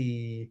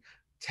GDP,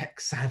 tech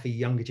savvy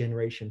younger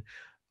generation.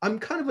 I'm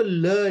kind of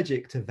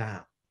allergic to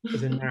that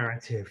as a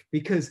narrative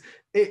because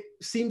it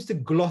seems to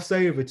gloss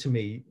over to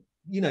me,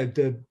 you know,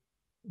 the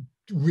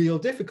real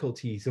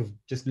difficulties of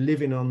just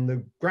living on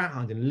the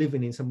ground and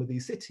living in some of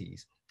these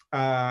cities.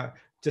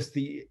 Just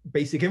the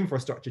basic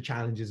infrastructure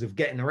challenges of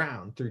getting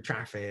around through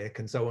traffic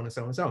and so on and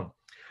so on and so on.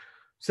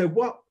 So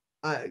what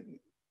I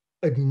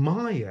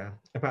admire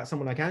about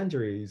someone like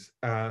Andrew's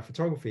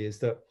photography is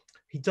that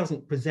he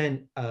doesn't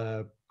present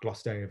a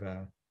glossed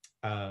over,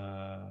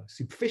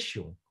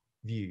 superficial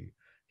view.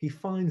 He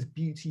finds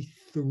beauty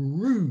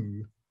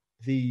through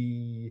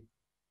the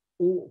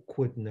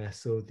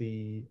awkwardness or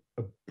the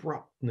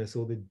abruptness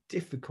or the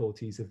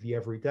difficulties of the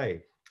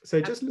everyday.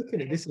 So just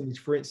looking at this image,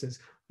 for instance,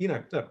 you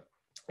know, look,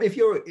 if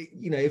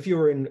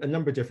you're in a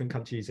number of different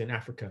countries in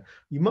Africa,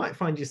 you might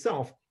find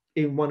yourself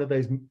in one of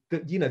those,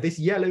 you know, this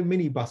yellow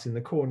minibus in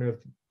the corner of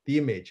the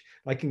image.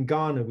 Like in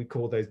Ghana, we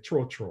call those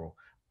tro-tro.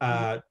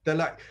 They're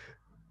like,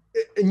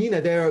 and you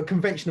know, they're a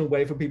conventional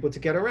way for people to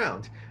get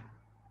around.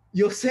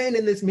 You're sitting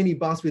in this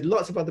minibus with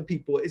lots of other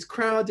people. It's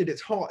crowded,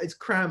 it's hot, it's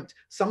cramped.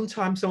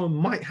 Sometimes someone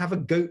might have a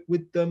goat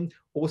with them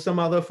or some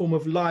other form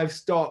of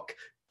livestock.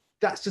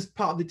 That's just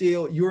part of the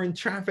deal. You're in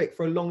traffic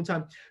for a long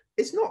time.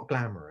 It's not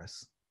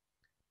glamorous.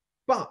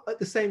 But at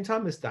the same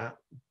time as that,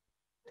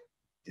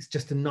 it's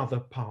just another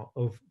part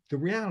of the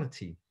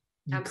reality.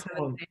 You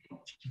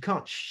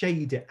can't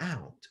shade it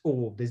out,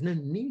 or there's no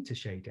need to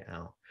shade it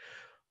out.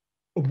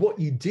 What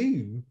you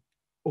do,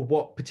 or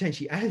what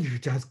potentially Andrew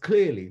does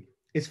clearly,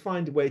 is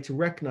find a way to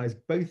recognize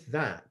both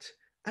that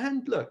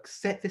and look,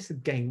 set this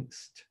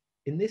against,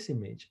 in this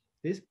image,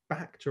 this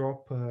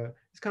backdrop,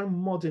 this kind of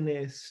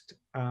modernist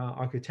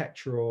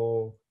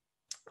architectural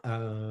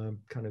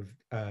kind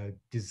of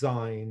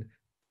design,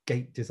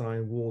 gate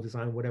design, wall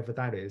design, whatever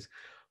that is,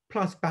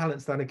 plus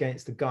balance that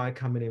against the guy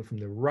coming in from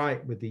the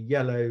right with the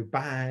yellow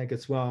bag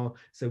as well.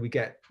 So we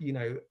get, you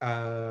know,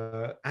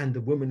 and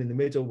the woman in the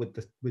middle with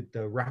the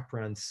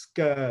wraparound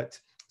skirt.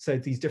 So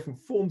these different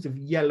forms of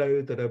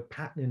yellow that are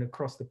patterning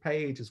across the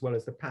page, as well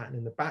as the pattern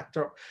in the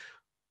backdrop.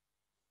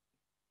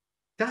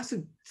 That's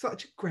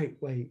such a great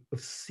way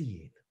of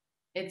seeing.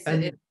 It's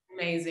an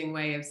amazing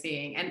way of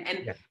seeing.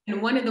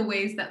 And one of the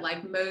ways that,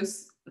 like,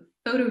 most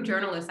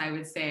photojournalists, I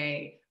would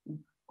say,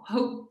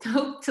 hope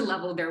to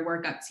level their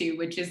work up to,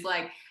 which is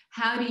like,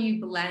 how do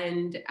you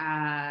blend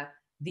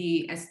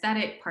the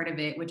aesthetic part of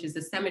it, which is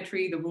the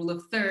symmetry, the rule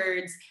of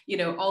thirds, you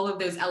know, all of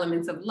those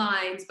elements of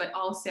lines, but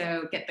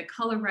also get the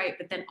color right,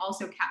 but then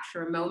also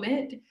capture a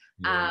moment.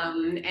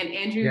 And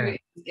Andrew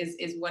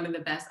is one of the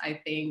best,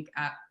 I think.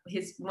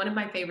 One of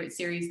my favorite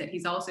series that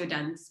he's also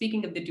done,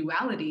 speaking of the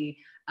duality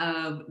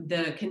of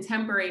the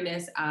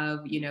contemporaneous of,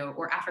 you know,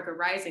 or Africa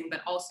Rising,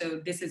 but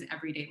also this is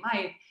everyday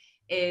life,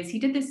 is he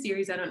did this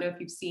series, I don't know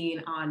if you've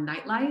seen, on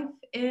nightlife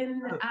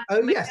in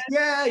yes,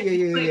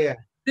 yeah.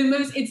 The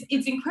most,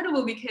 it's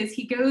incredible because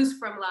he goes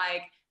from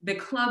like the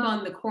club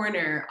on the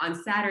corner on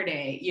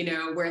Saturday, you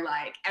know, where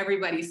like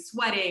everybody's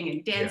sweating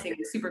and dancing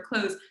and super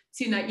close,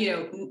 to, you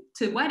know,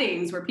 to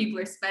weddings where people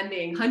are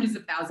spending hundreds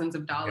of thousands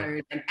of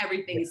dollars and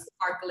everything is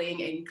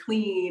sparkling and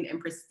clean and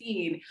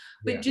pristine.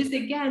 But just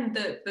again,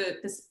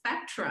 the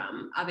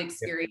spectrum of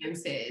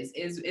experiences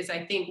is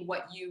I think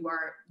what you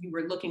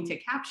were looking to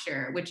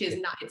capture, which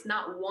is it's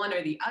not one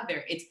or the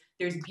other.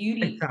 There's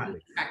beauty in the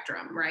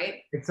spectrum,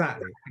 right?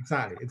 Exactly.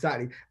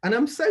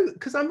 And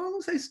because I'm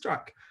also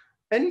struck.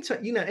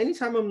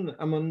 Anytime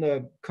I'm on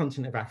the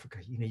continent of Africa,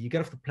 you know, you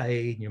get off the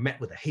plane, you're met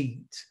with the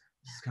heat,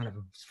 it's kind of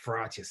a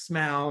variety of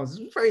smells,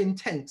 it's a very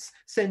intense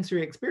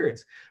sensory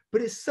experience,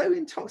 but it's so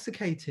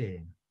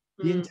intoxicating,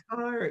 the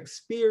entire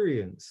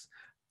experience.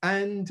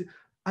 And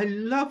I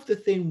love the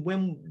thing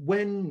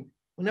when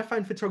I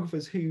find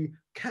photographers who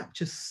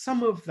capture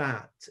some of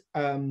that,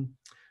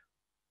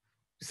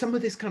 some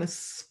of this kind of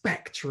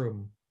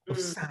spectrum of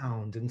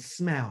sound and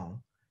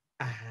smell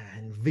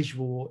and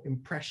visual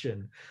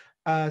impression,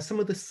 some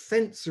of the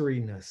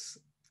sensoriness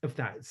of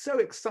that. It's so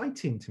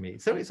exciting to me.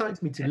 It's so exciting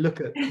to me to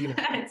look at, you know.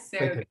 It's so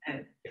good.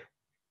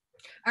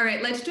 All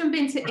right, let's jump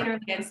into Inner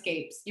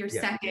Landscapes, your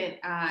second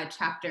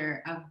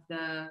chapter of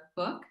the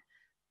book.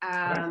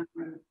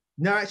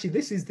 No, actually,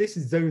 this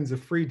is Zones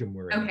of Freedom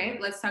we're in. Okay,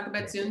 let's talk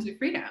about Zones of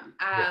Freedom.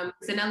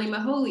 Zanele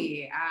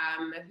Maholi,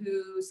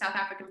 who South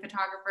African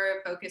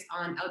photographer focused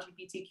on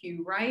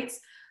LGBTQ rights,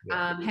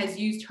 has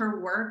used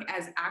her work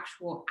as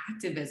actual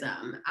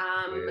activism.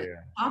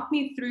 Talk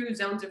me through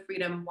Zones of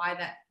Freedom. Why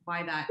that?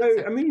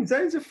 So, I mean,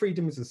 Zones of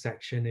Freedom as a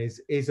section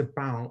is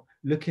about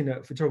looking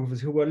at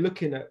photographers who are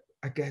looking at,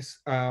 I guess,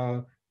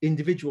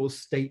 individual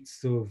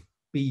states of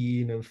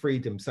being and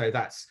freedom. So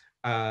that's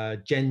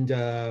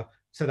gender.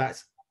 So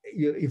that's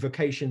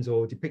evocations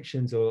or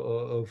depictions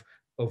of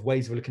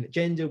ways of looking at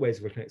gender, ways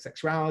of looking at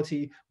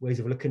sexuality, ways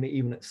of looking at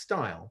even at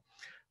style.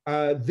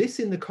 This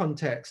in the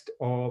context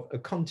of a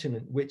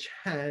continent which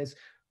has,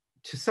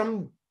 to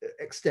some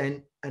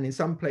extent, and in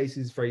some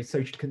places, very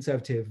social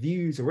conservative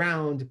views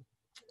around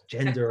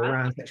gender,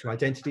 around sexual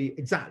identity.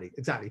 Exactly.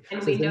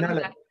 And so we know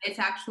that it's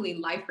actually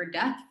life or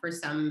death for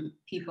some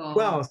people.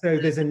 Well, so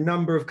there's a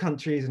number of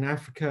countries in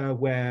Africa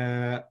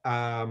where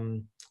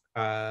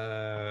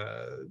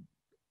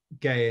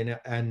gay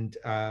and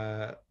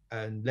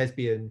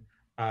lesbian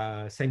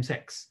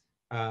same-sex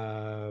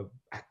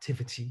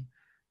activity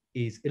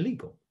is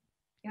illegal.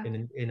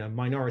 In a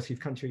minority of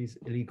countries,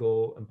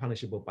 illegal and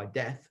punishable by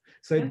death.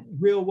 So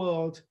real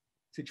world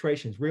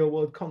situations, real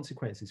world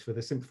consequences for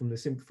the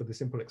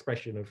simple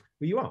expression of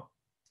who you are.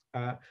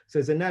 So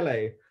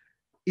Zanele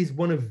is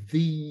one of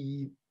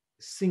the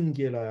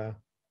singular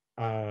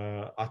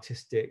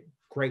artistic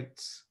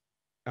greats,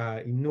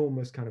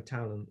 enormous kind of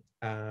talent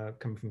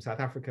coming from South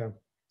Africa.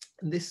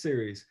 And this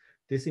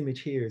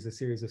image here is a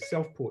series of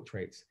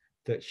self-portraits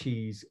that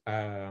she's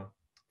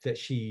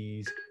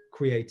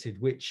created,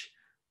 which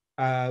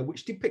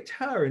depict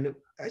her in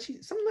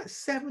actually something like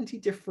 70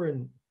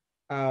 different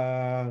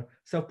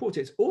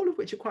self-portraits, all of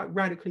which are quite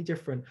radically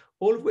different,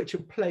 all of which are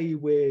play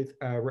with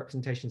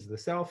representations of the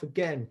self.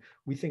 Again,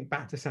 we think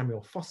back to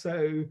Samuel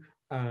Fosso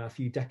a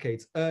few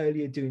decades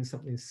earlier doing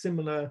something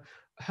similar.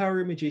 Her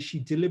images, she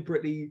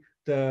deliberately,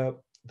 the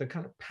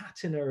kind of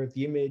patina of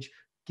the image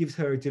gives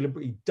her a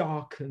deliberately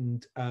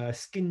darkened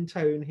skin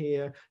tone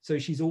here. So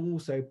she's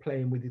also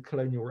playing with the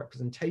colonial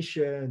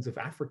representations of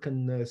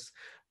African-ness,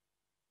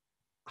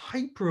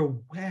 hyper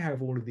aware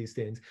of all of these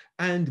things.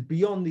 And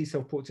beyond these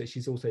self-portraits,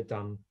 she's also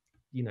done,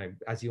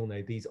 as you all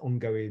know, these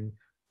ongoing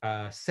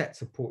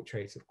sets of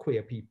portraits of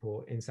queer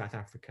people in South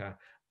Africa.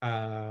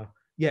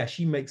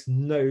 She makes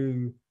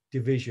no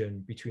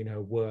division between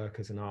her work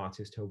as an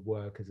artist, her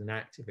work as an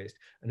activist,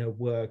 and her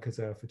work as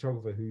a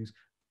photographer who's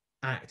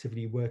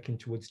actively working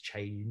towards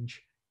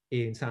change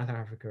in South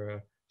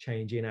Africa,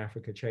 change in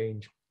Africa,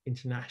 change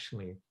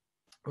internationally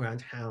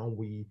around how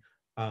we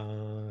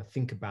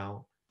think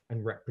about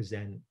and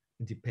represent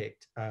and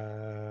depict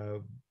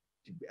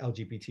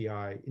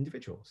LGBTI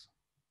individuals.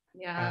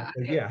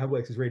 Her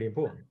work is really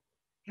important.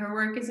 Her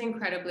work is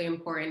incredibly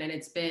important, and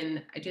it's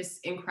been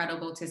just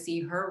incredible to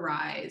see her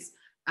rise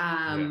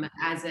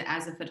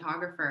as a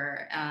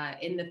photographer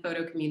in the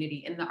photo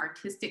community, in the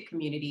artistic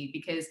community,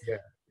 because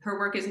her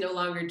work is no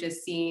longer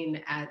just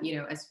seen as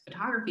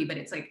photography, but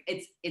it's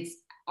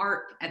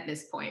art at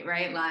this point,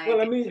 right? Like,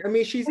 well, I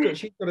mean, she's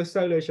got a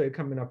solo show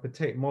coming up at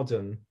Tate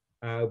Modern,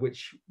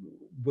 which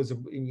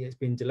it's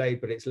been delayed,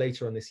 but it's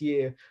later on this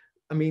year.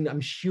 I mean,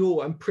 I'm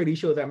pretty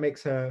sure that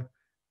makes her,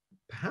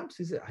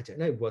 perhaps, I don't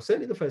know, well,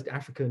 certainly the first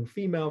African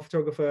female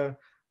photographer,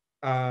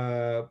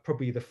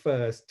 probably the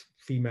first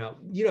female,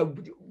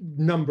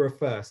 number of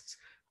firsts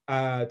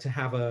to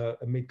have a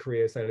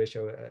mid-career solo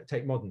show at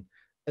Tate Modern.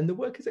 And the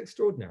work is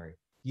extraordinary,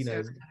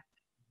 beauty,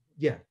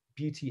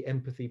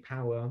 empathy,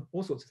 power,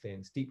 all sorts of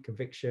things, deep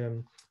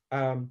conviction.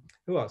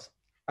 Who else?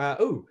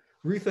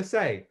 Ruth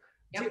Asay.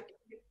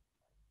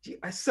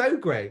 So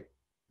great.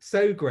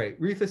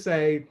 Ruth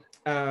Asay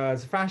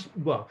as a fashion,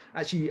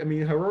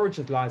 her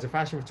origins lie as a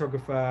fashion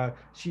photographer.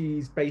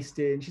 She's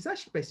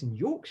actually based in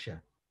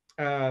Yorkshire,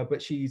 but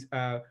she's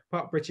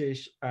part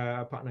British,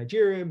 part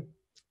Nigerian.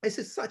 This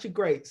is such a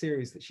great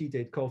series that she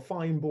did called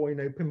Fine Boy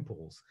No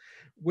Pimples,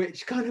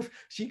 which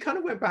she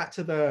went back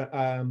to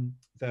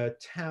the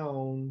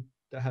town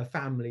that her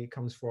family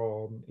comes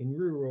from in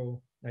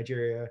rural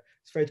Nigeria.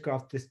 It's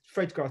photographed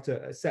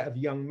a set of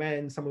young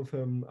men, some of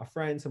whom are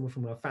friends, some of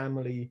whom are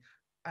family,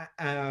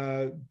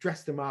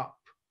 dressed them up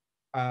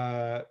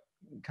kind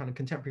of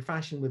contemporary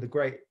fashion with a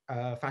great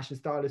fashion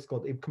stylist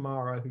called Ib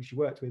Kamara, who she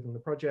worked with on the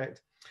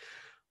project.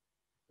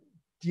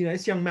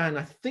 This young man,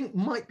 I think,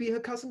 might be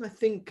her cousin. I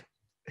think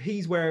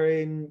he's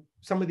wearing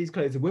some of these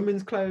clothes are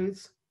women's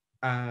clothes,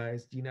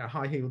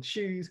 high-heeled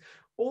shoes.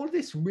 All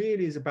this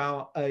really is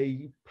about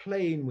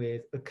playing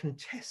with,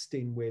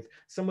 contesting with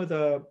some of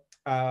the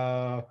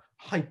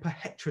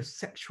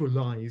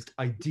hyper-heterosexualized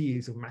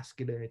ideas of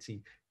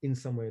masculinity in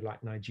somewhere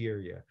like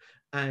Nigeria,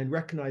 and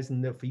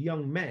recognizing that for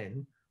young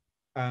men,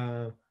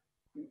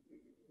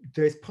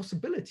 there's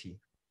possibility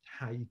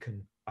how you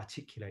can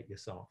articulate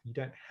yourself. You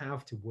don't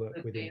have to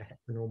work within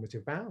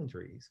heteronormative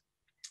boundaries.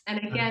 And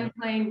again,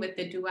 playing with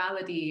the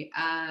duality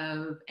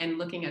of, and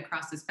looking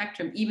across the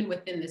spectrum, even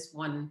within this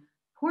one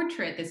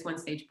portrait, this one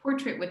stage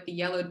portrait with the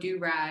yellow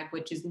do-rag,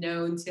 which is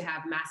known to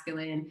have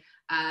masculine,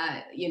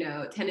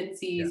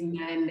 tendencies.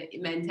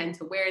 Men tend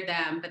to wear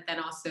them, but then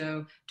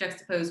also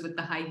juxtaposed with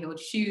the high-heeled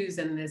shoes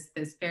and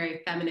this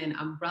very feminine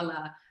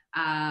umbrella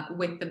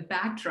with the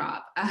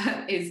backdrop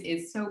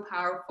is so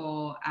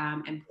powerful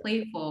and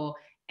playful,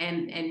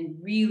 and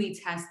really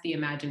test the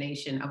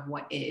imagination of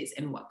what is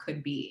and what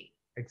could be.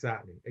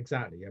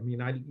 Exactly. I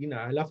mean,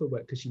 I love her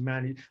work because she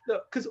managed,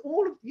 look, because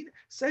all of,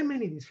 so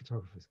many of these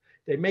photographers,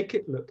 they make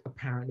it look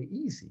apparently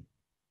easy.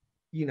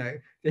 They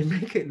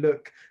make it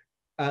look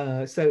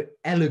so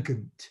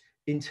elegant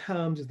in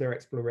terms of their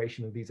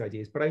exploration of these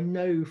ideas. But I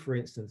know, for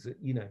instance, that,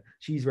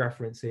 she's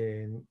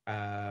referencing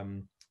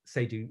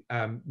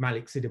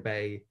Malik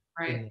Sidibe,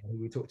 right, who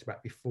we talked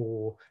about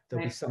before.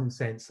 There'll be some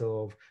sense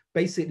of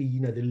basically,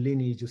 the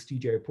lineage of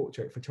studio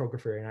portrait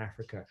photographer in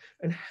Africa,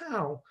 and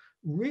how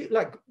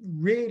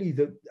really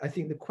I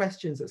think the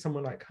questions that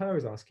someone like her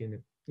is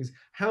asking is,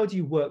 how do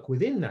you work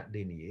within that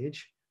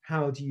lineage?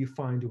 How do you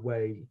find a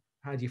way?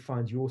 How do you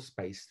find your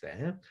space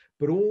there?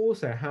 But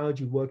also, how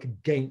do you work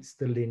against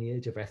the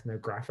lineage of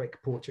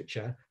ethnographic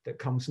portraiture that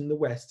comes from the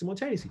West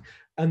simultaneously?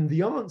 And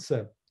the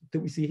answer that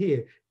we see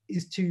here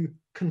is to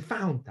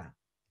confound that,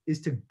 is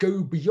to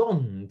go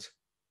beyond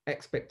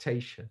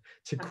expectation,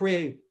 to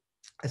create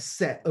a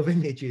set of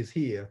images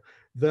here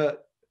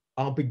that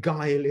are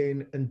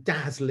beguiling and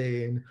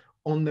dazzling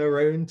on their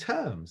own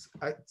terms.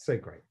 So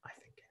great, I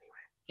think,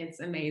 anyway. It's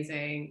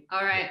amazing.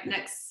 All right,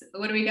 next,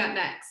 what do we got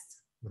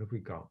next? What have we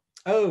got?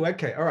 Oh,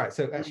 okay, all right.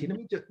 So actually,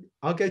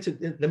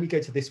 let me go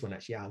to this one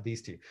actually out of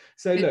these two.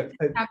 So look,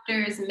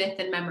 chapter is myth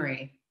and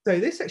memory. So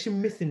this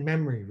section, myth and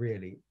memory,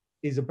 really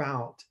is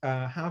about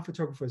how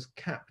photographers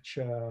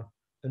capture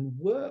and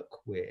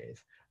work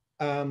with,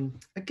 I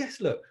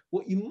guess, look,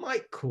 what you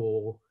might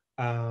call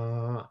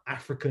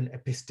African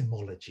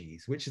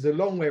epistemologies, which is a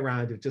long way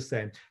around of just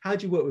saying, how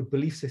do you work with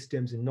belief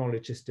systems and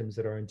knowledge systems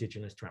that are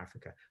indigenous to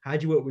Africa? How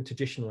do you work with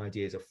traditional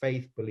ideas of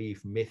faith,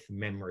 belief, myth,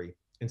 memory,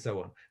 and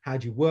so on? How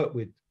do you work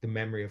with the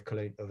memory of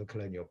the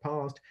colonial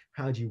past?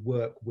 How do you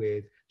work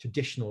with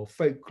traditional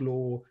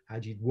folklore? How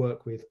do you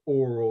work with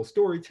oral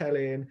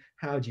storytelling?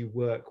 How do you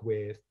work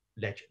with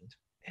legend,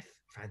 myth,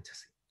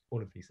 fantasy,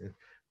 all of these things?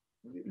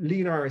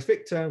 Lena Iris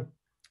Victor,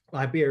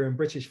 Liberian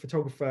British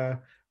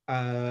photographer,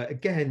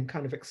 again,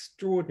 kind of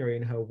extraordinary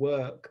in her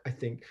work. I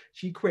think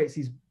she creates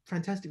these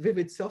fantastic,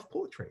 vivid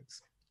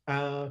self-portraits.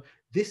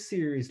 This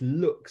series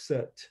looks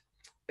at,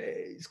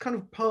 it's kind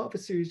of part of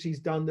a series she's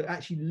done that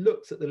actually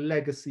looks at the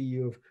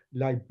legacy of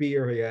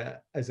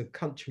Liberia as a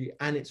country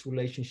and its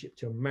relationship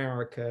to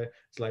America.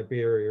 As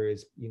Liberia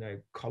is,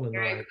 colonized.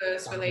 Very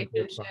close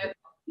relationship.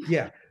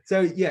 Yeah,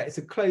 so yeah, it's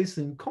a close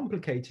and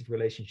complicated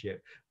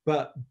relationship,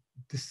 but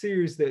the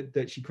series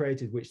that she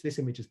created, which this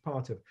image is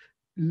part of,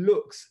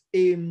 looks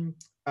in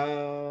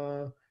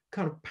kind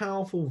of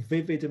powerful,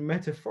 vivid and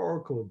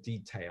metaphorical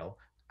detail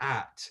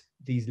at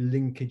these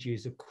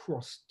linkages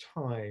across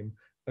time,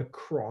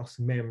 across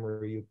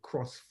memory,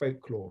 across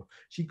folklore.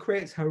 She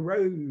creates her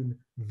own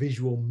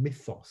visual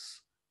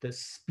mythos that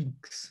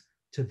speaks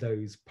to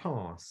those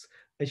pasts,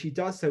 and she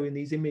does so in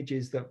these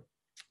images that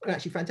are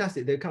actually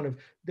fantastic. They're kind of,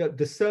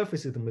 the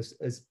surface of them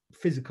as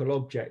physical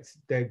objects,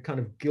 they're kind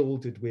of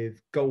gilded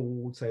with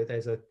gold, so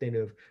there's a thing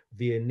of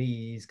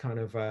Viennese kind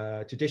of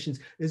traditions.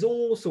 There's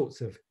all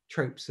sorts of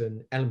tropes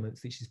and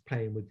elements that she's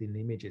playing with in the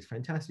images.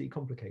 Fantastically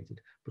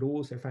complicated, but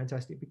also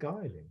fantastic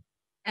beguiling.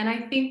 And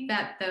I think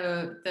that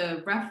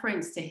the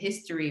reference to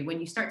history, when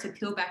you start to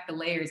peel back the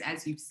layers,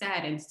 as you've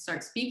said, and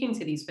start speaking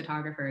to these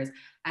photographers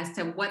as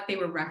to what they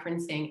were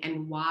referencing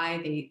and why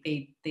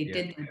they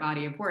did their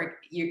body of work,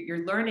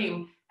 you're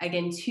learning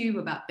again too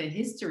about the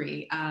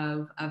history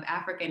of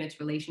Africa and its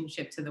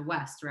relationship to the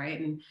West, right?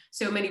 And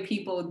so many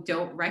people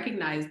don't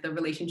recognize the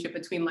relationship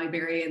between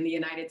Liberia and the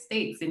United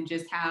States, and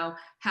just how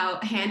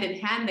hand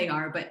in hand they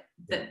are. But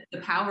the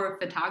power of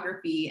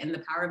photography and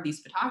the power of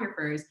these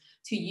photographers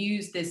to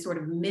use this sort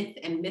of myth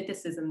and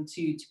mythicism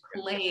to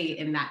play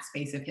in that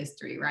space of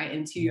history, right?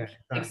 And to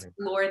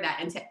explore that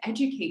and to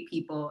educate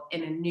people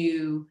in a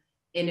new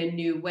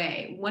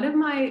way. One of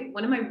my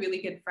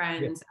really good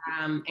friends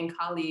and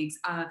colleagues,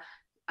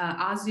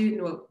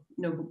 Azu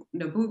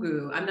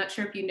Nobugu, I'm not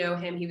sure if you know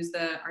him. He was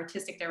the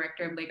artistic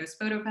director of Lagos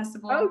Photo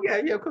Festival. Oh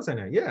yeah, of course I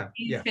know. Yeah,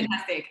 he's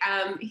fantastic.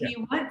 He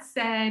once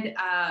said,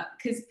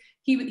 because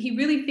he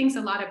really thinks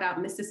a lot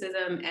about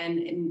mysticism and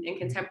in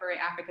contemporary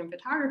African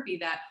photography,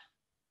 that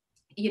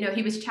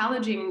he was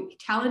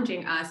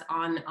challenging us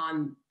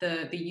on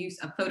the use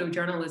of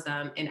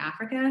photojournalism in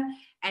Africa.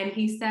 And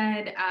he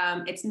said,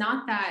 it's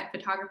not that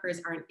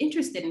photographers aren't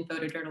interested in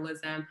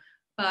photojournalism,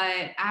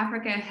 but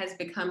Africa has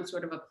become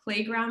sort of a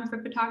playground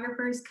for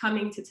photographers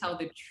coming to tell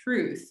the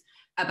truth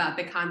about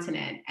the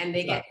continent, and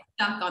they get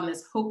stuck on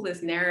this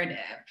hopeless narrative.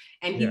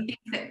 And he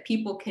thinks that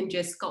people can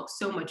just sculpt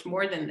so much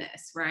more than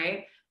this,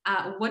 right?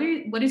 What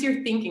is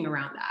your thinking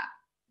around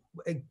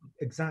that?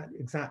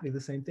 Exactly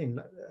the same thing.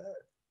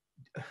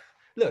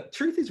 look,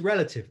 truth is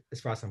relative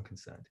as far as I'm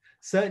concerned,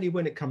 certainly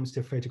when it comes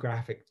to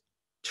photographic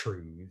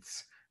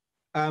truths.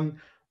 I'm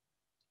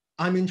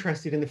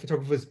interested in the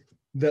photographers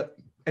that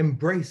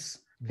embrace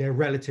their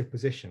relative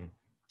position,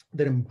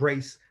 that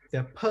embrace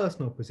their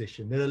personal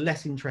position, that are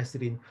less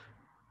interested in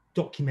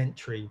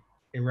documentary,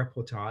 in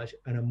reportage,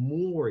 and are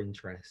more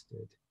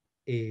interested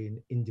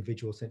in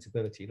individual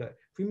sensibility. Look,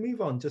 if we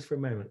move on just for a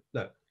moment,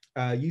 look,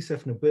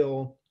 Youssef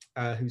Nabil,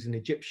 who's an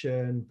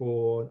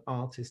Egyptian-born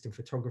artist and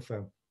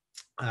photographer,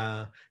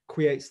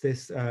 creates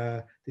this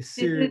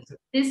series.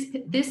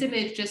 This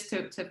image, just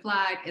to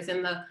flag, is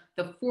in the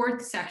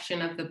fourth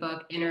section of the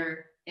book,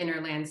 Inner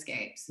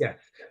Landscapes. Yeah,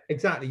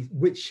 exactly,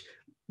 which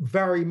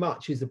very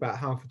much is about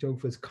how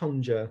photographers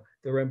conjure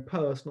their own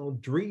personal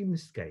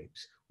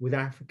dreamscapes with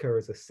Africa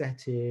as a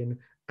setting,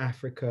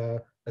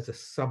 Africa as a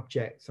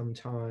subject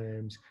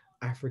sometimes,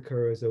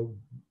 Africa as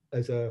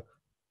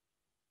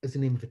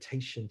an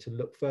invitation to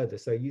look further.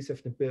 So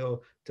Youssef Nabil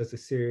does a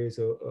series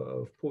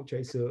of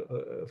portraits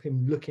of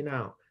him looking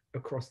out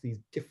across these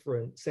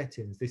different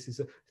settings. I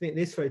think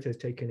this photo is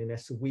taken in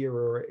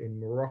Essaouira in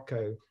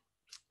Morocco,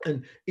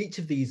 and each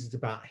of these is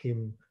about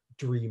him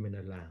dreaming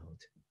aloud.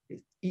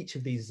 Each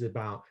of these is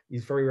about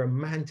these very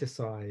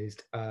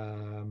romanticized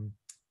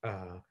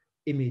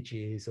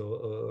images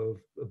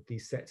of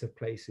these sets of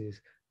places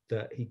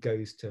that he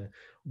goes to,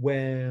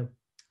 where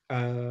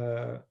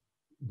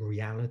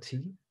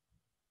reality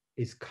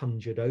is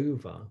conjured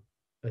over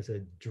as a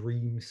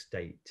dream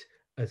state,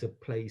 as a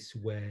place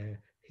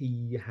where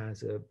he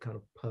has a kind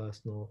of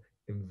personal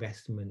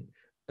investment,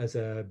 as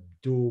a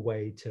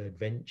doorway to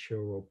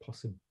adventure or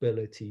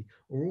possibility,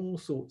 or all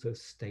sorts of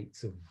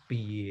states of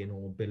being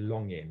or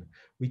belonging.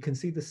 We can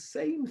see the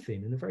same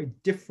thing in a very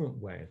different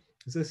way.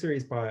 There's a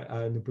series by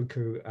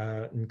Nbuku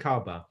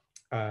Nkaba,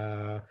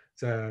 a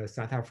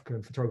South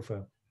African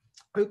photographer,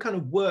 who kind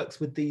of works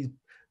with these.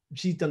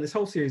 She's done this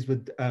whole series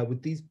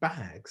with these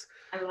bags.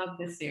 I love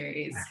this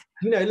series.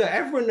 You know, look,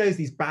 everyone knows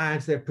these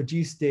bags. They're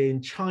produced in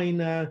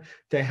China.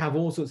 They have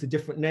all sorts of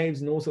different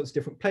names in all sorts of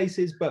different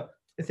places. But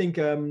I think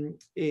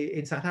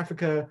in South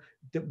Africa,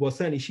 well,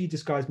 certainly she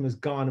describes them as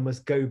Ghana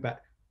must go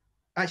back.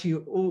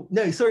 Actually,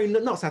 no, sorry,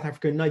 not South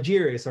Africa,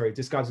 Nigeria, sorry,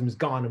 describes them as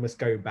Ghana must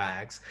go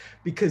bags,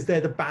 because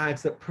they're the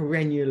bags that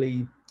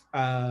perennially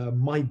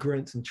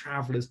migrants and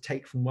travelers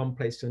take from one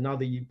place to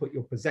another. You put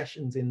your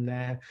possessions in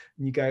there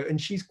and you go,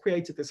 and she's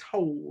created this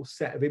whole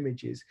set of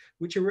images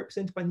which are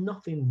represented by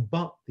nothing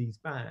but these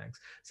bags.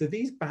 So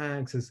these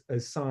bags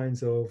as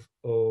signs of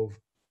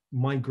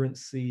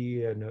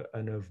migrancy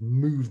and of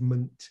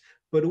movement,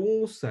 but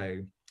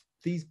also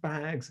these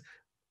bags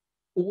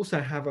also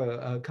have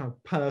a kind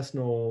of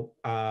personal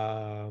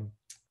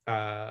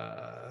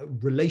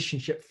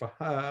relationship for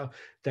her.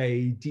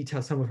 They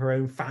detail some of her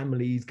own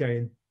family's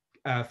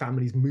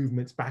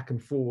movements back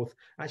and forth.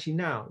 Actually,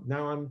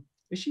 now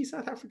is she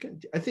South African?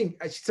 I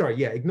think, sorry,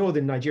 yeah, ignore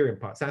the Nigerian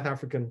part, South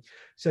African.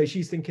 So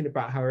she's thinking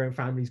about her own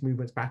family's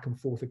movements back and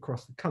forth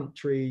across the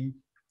country.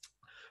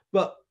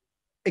 But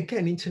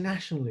again,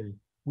 internationally,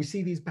 we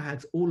see these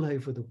bags all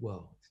over the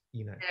world,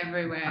 you know.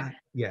 Everywhere.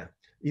 Yeah,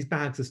 these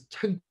bags as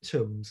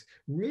totems,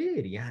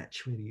 really,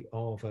 actually,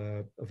 of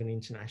an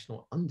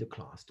international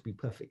underclass, to be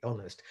perfectly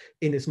honest,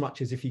 in as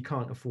much as if you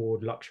can't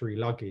afford luxury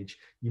luggage,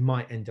 you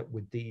might end up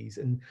with these.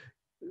 And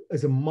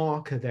as a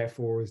marker,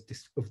 therefore,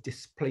 of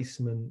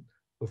displacement,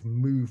 of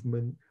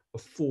movement,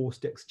 of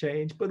forced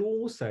exchange, but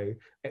also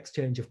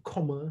exchange of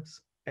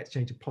commerce,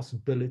 exchange of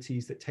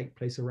possibilities that take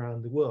place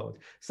around the world.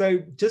 So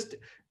just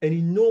an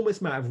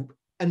enormous amount of,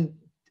 and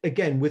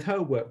again, with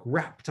her work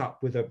wrapped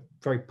up with a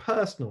very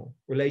personal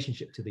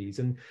relationship to these.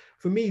 And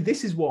for me,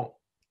 this is what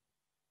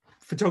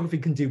photography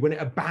can do when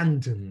it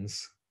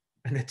abandons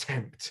an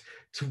attempt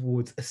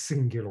towards a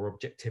singular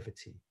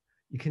objectivity.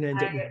 You can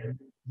end up with,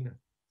 you know.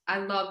 I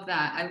love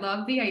that. I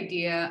love the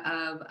idea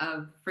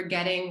of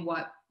forgetting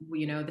what,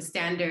 you know, the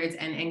standards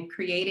and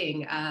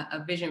creating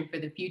a vision for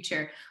the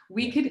future.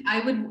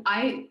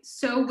 I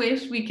so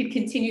wish we could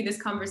continue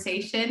this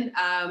conversation.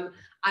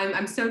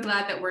 I'm so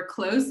glad that we're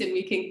close and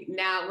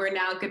we're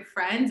now good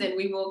friends, and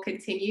we will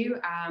continue.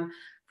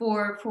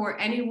 For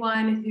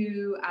anyone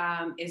who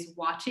is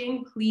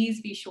watching, please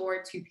be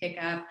sure to pick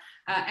up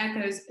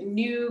Ekow's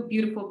new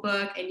beautiful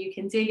book, and you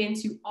can dig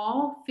into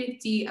all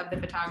 50 of the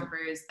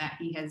photographers that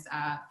he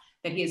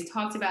has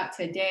talked about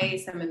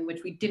today, some in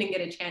which we didn't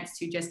get a chance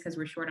to just because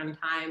we're short on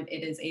time.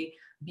 It is a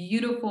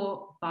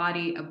beautiful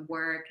body of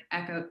work.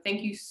 Ekow,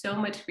 thank you so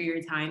much for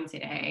your time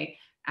today.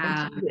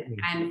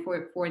 And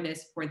for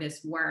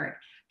this work.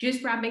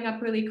 Just wrapping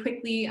up really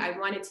quickly, I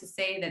wanted to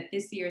say that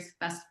this year's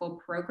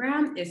festival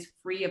program is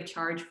free of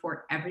charge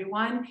for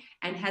everyone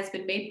and has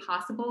been made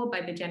possible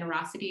by the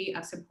generosity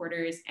of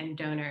supporters and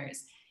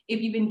donors.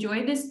 If you've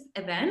enjoyed this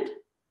event,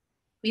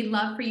 we'd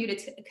love for you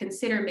to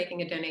consider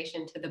making a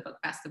donation to the book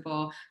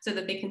festival so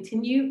that they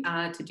continue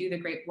to do the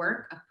great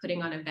work of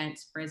putting on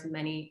events for as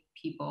many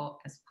people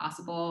as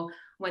possible.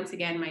 Once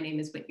again, my name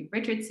is Whitney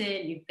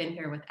Richardson. You've been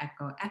here with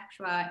Ekow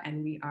Eshun,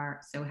 and we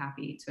are so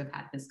happy to have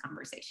had this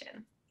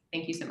conversation.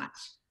 Thank you so much.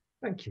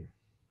 Thank you.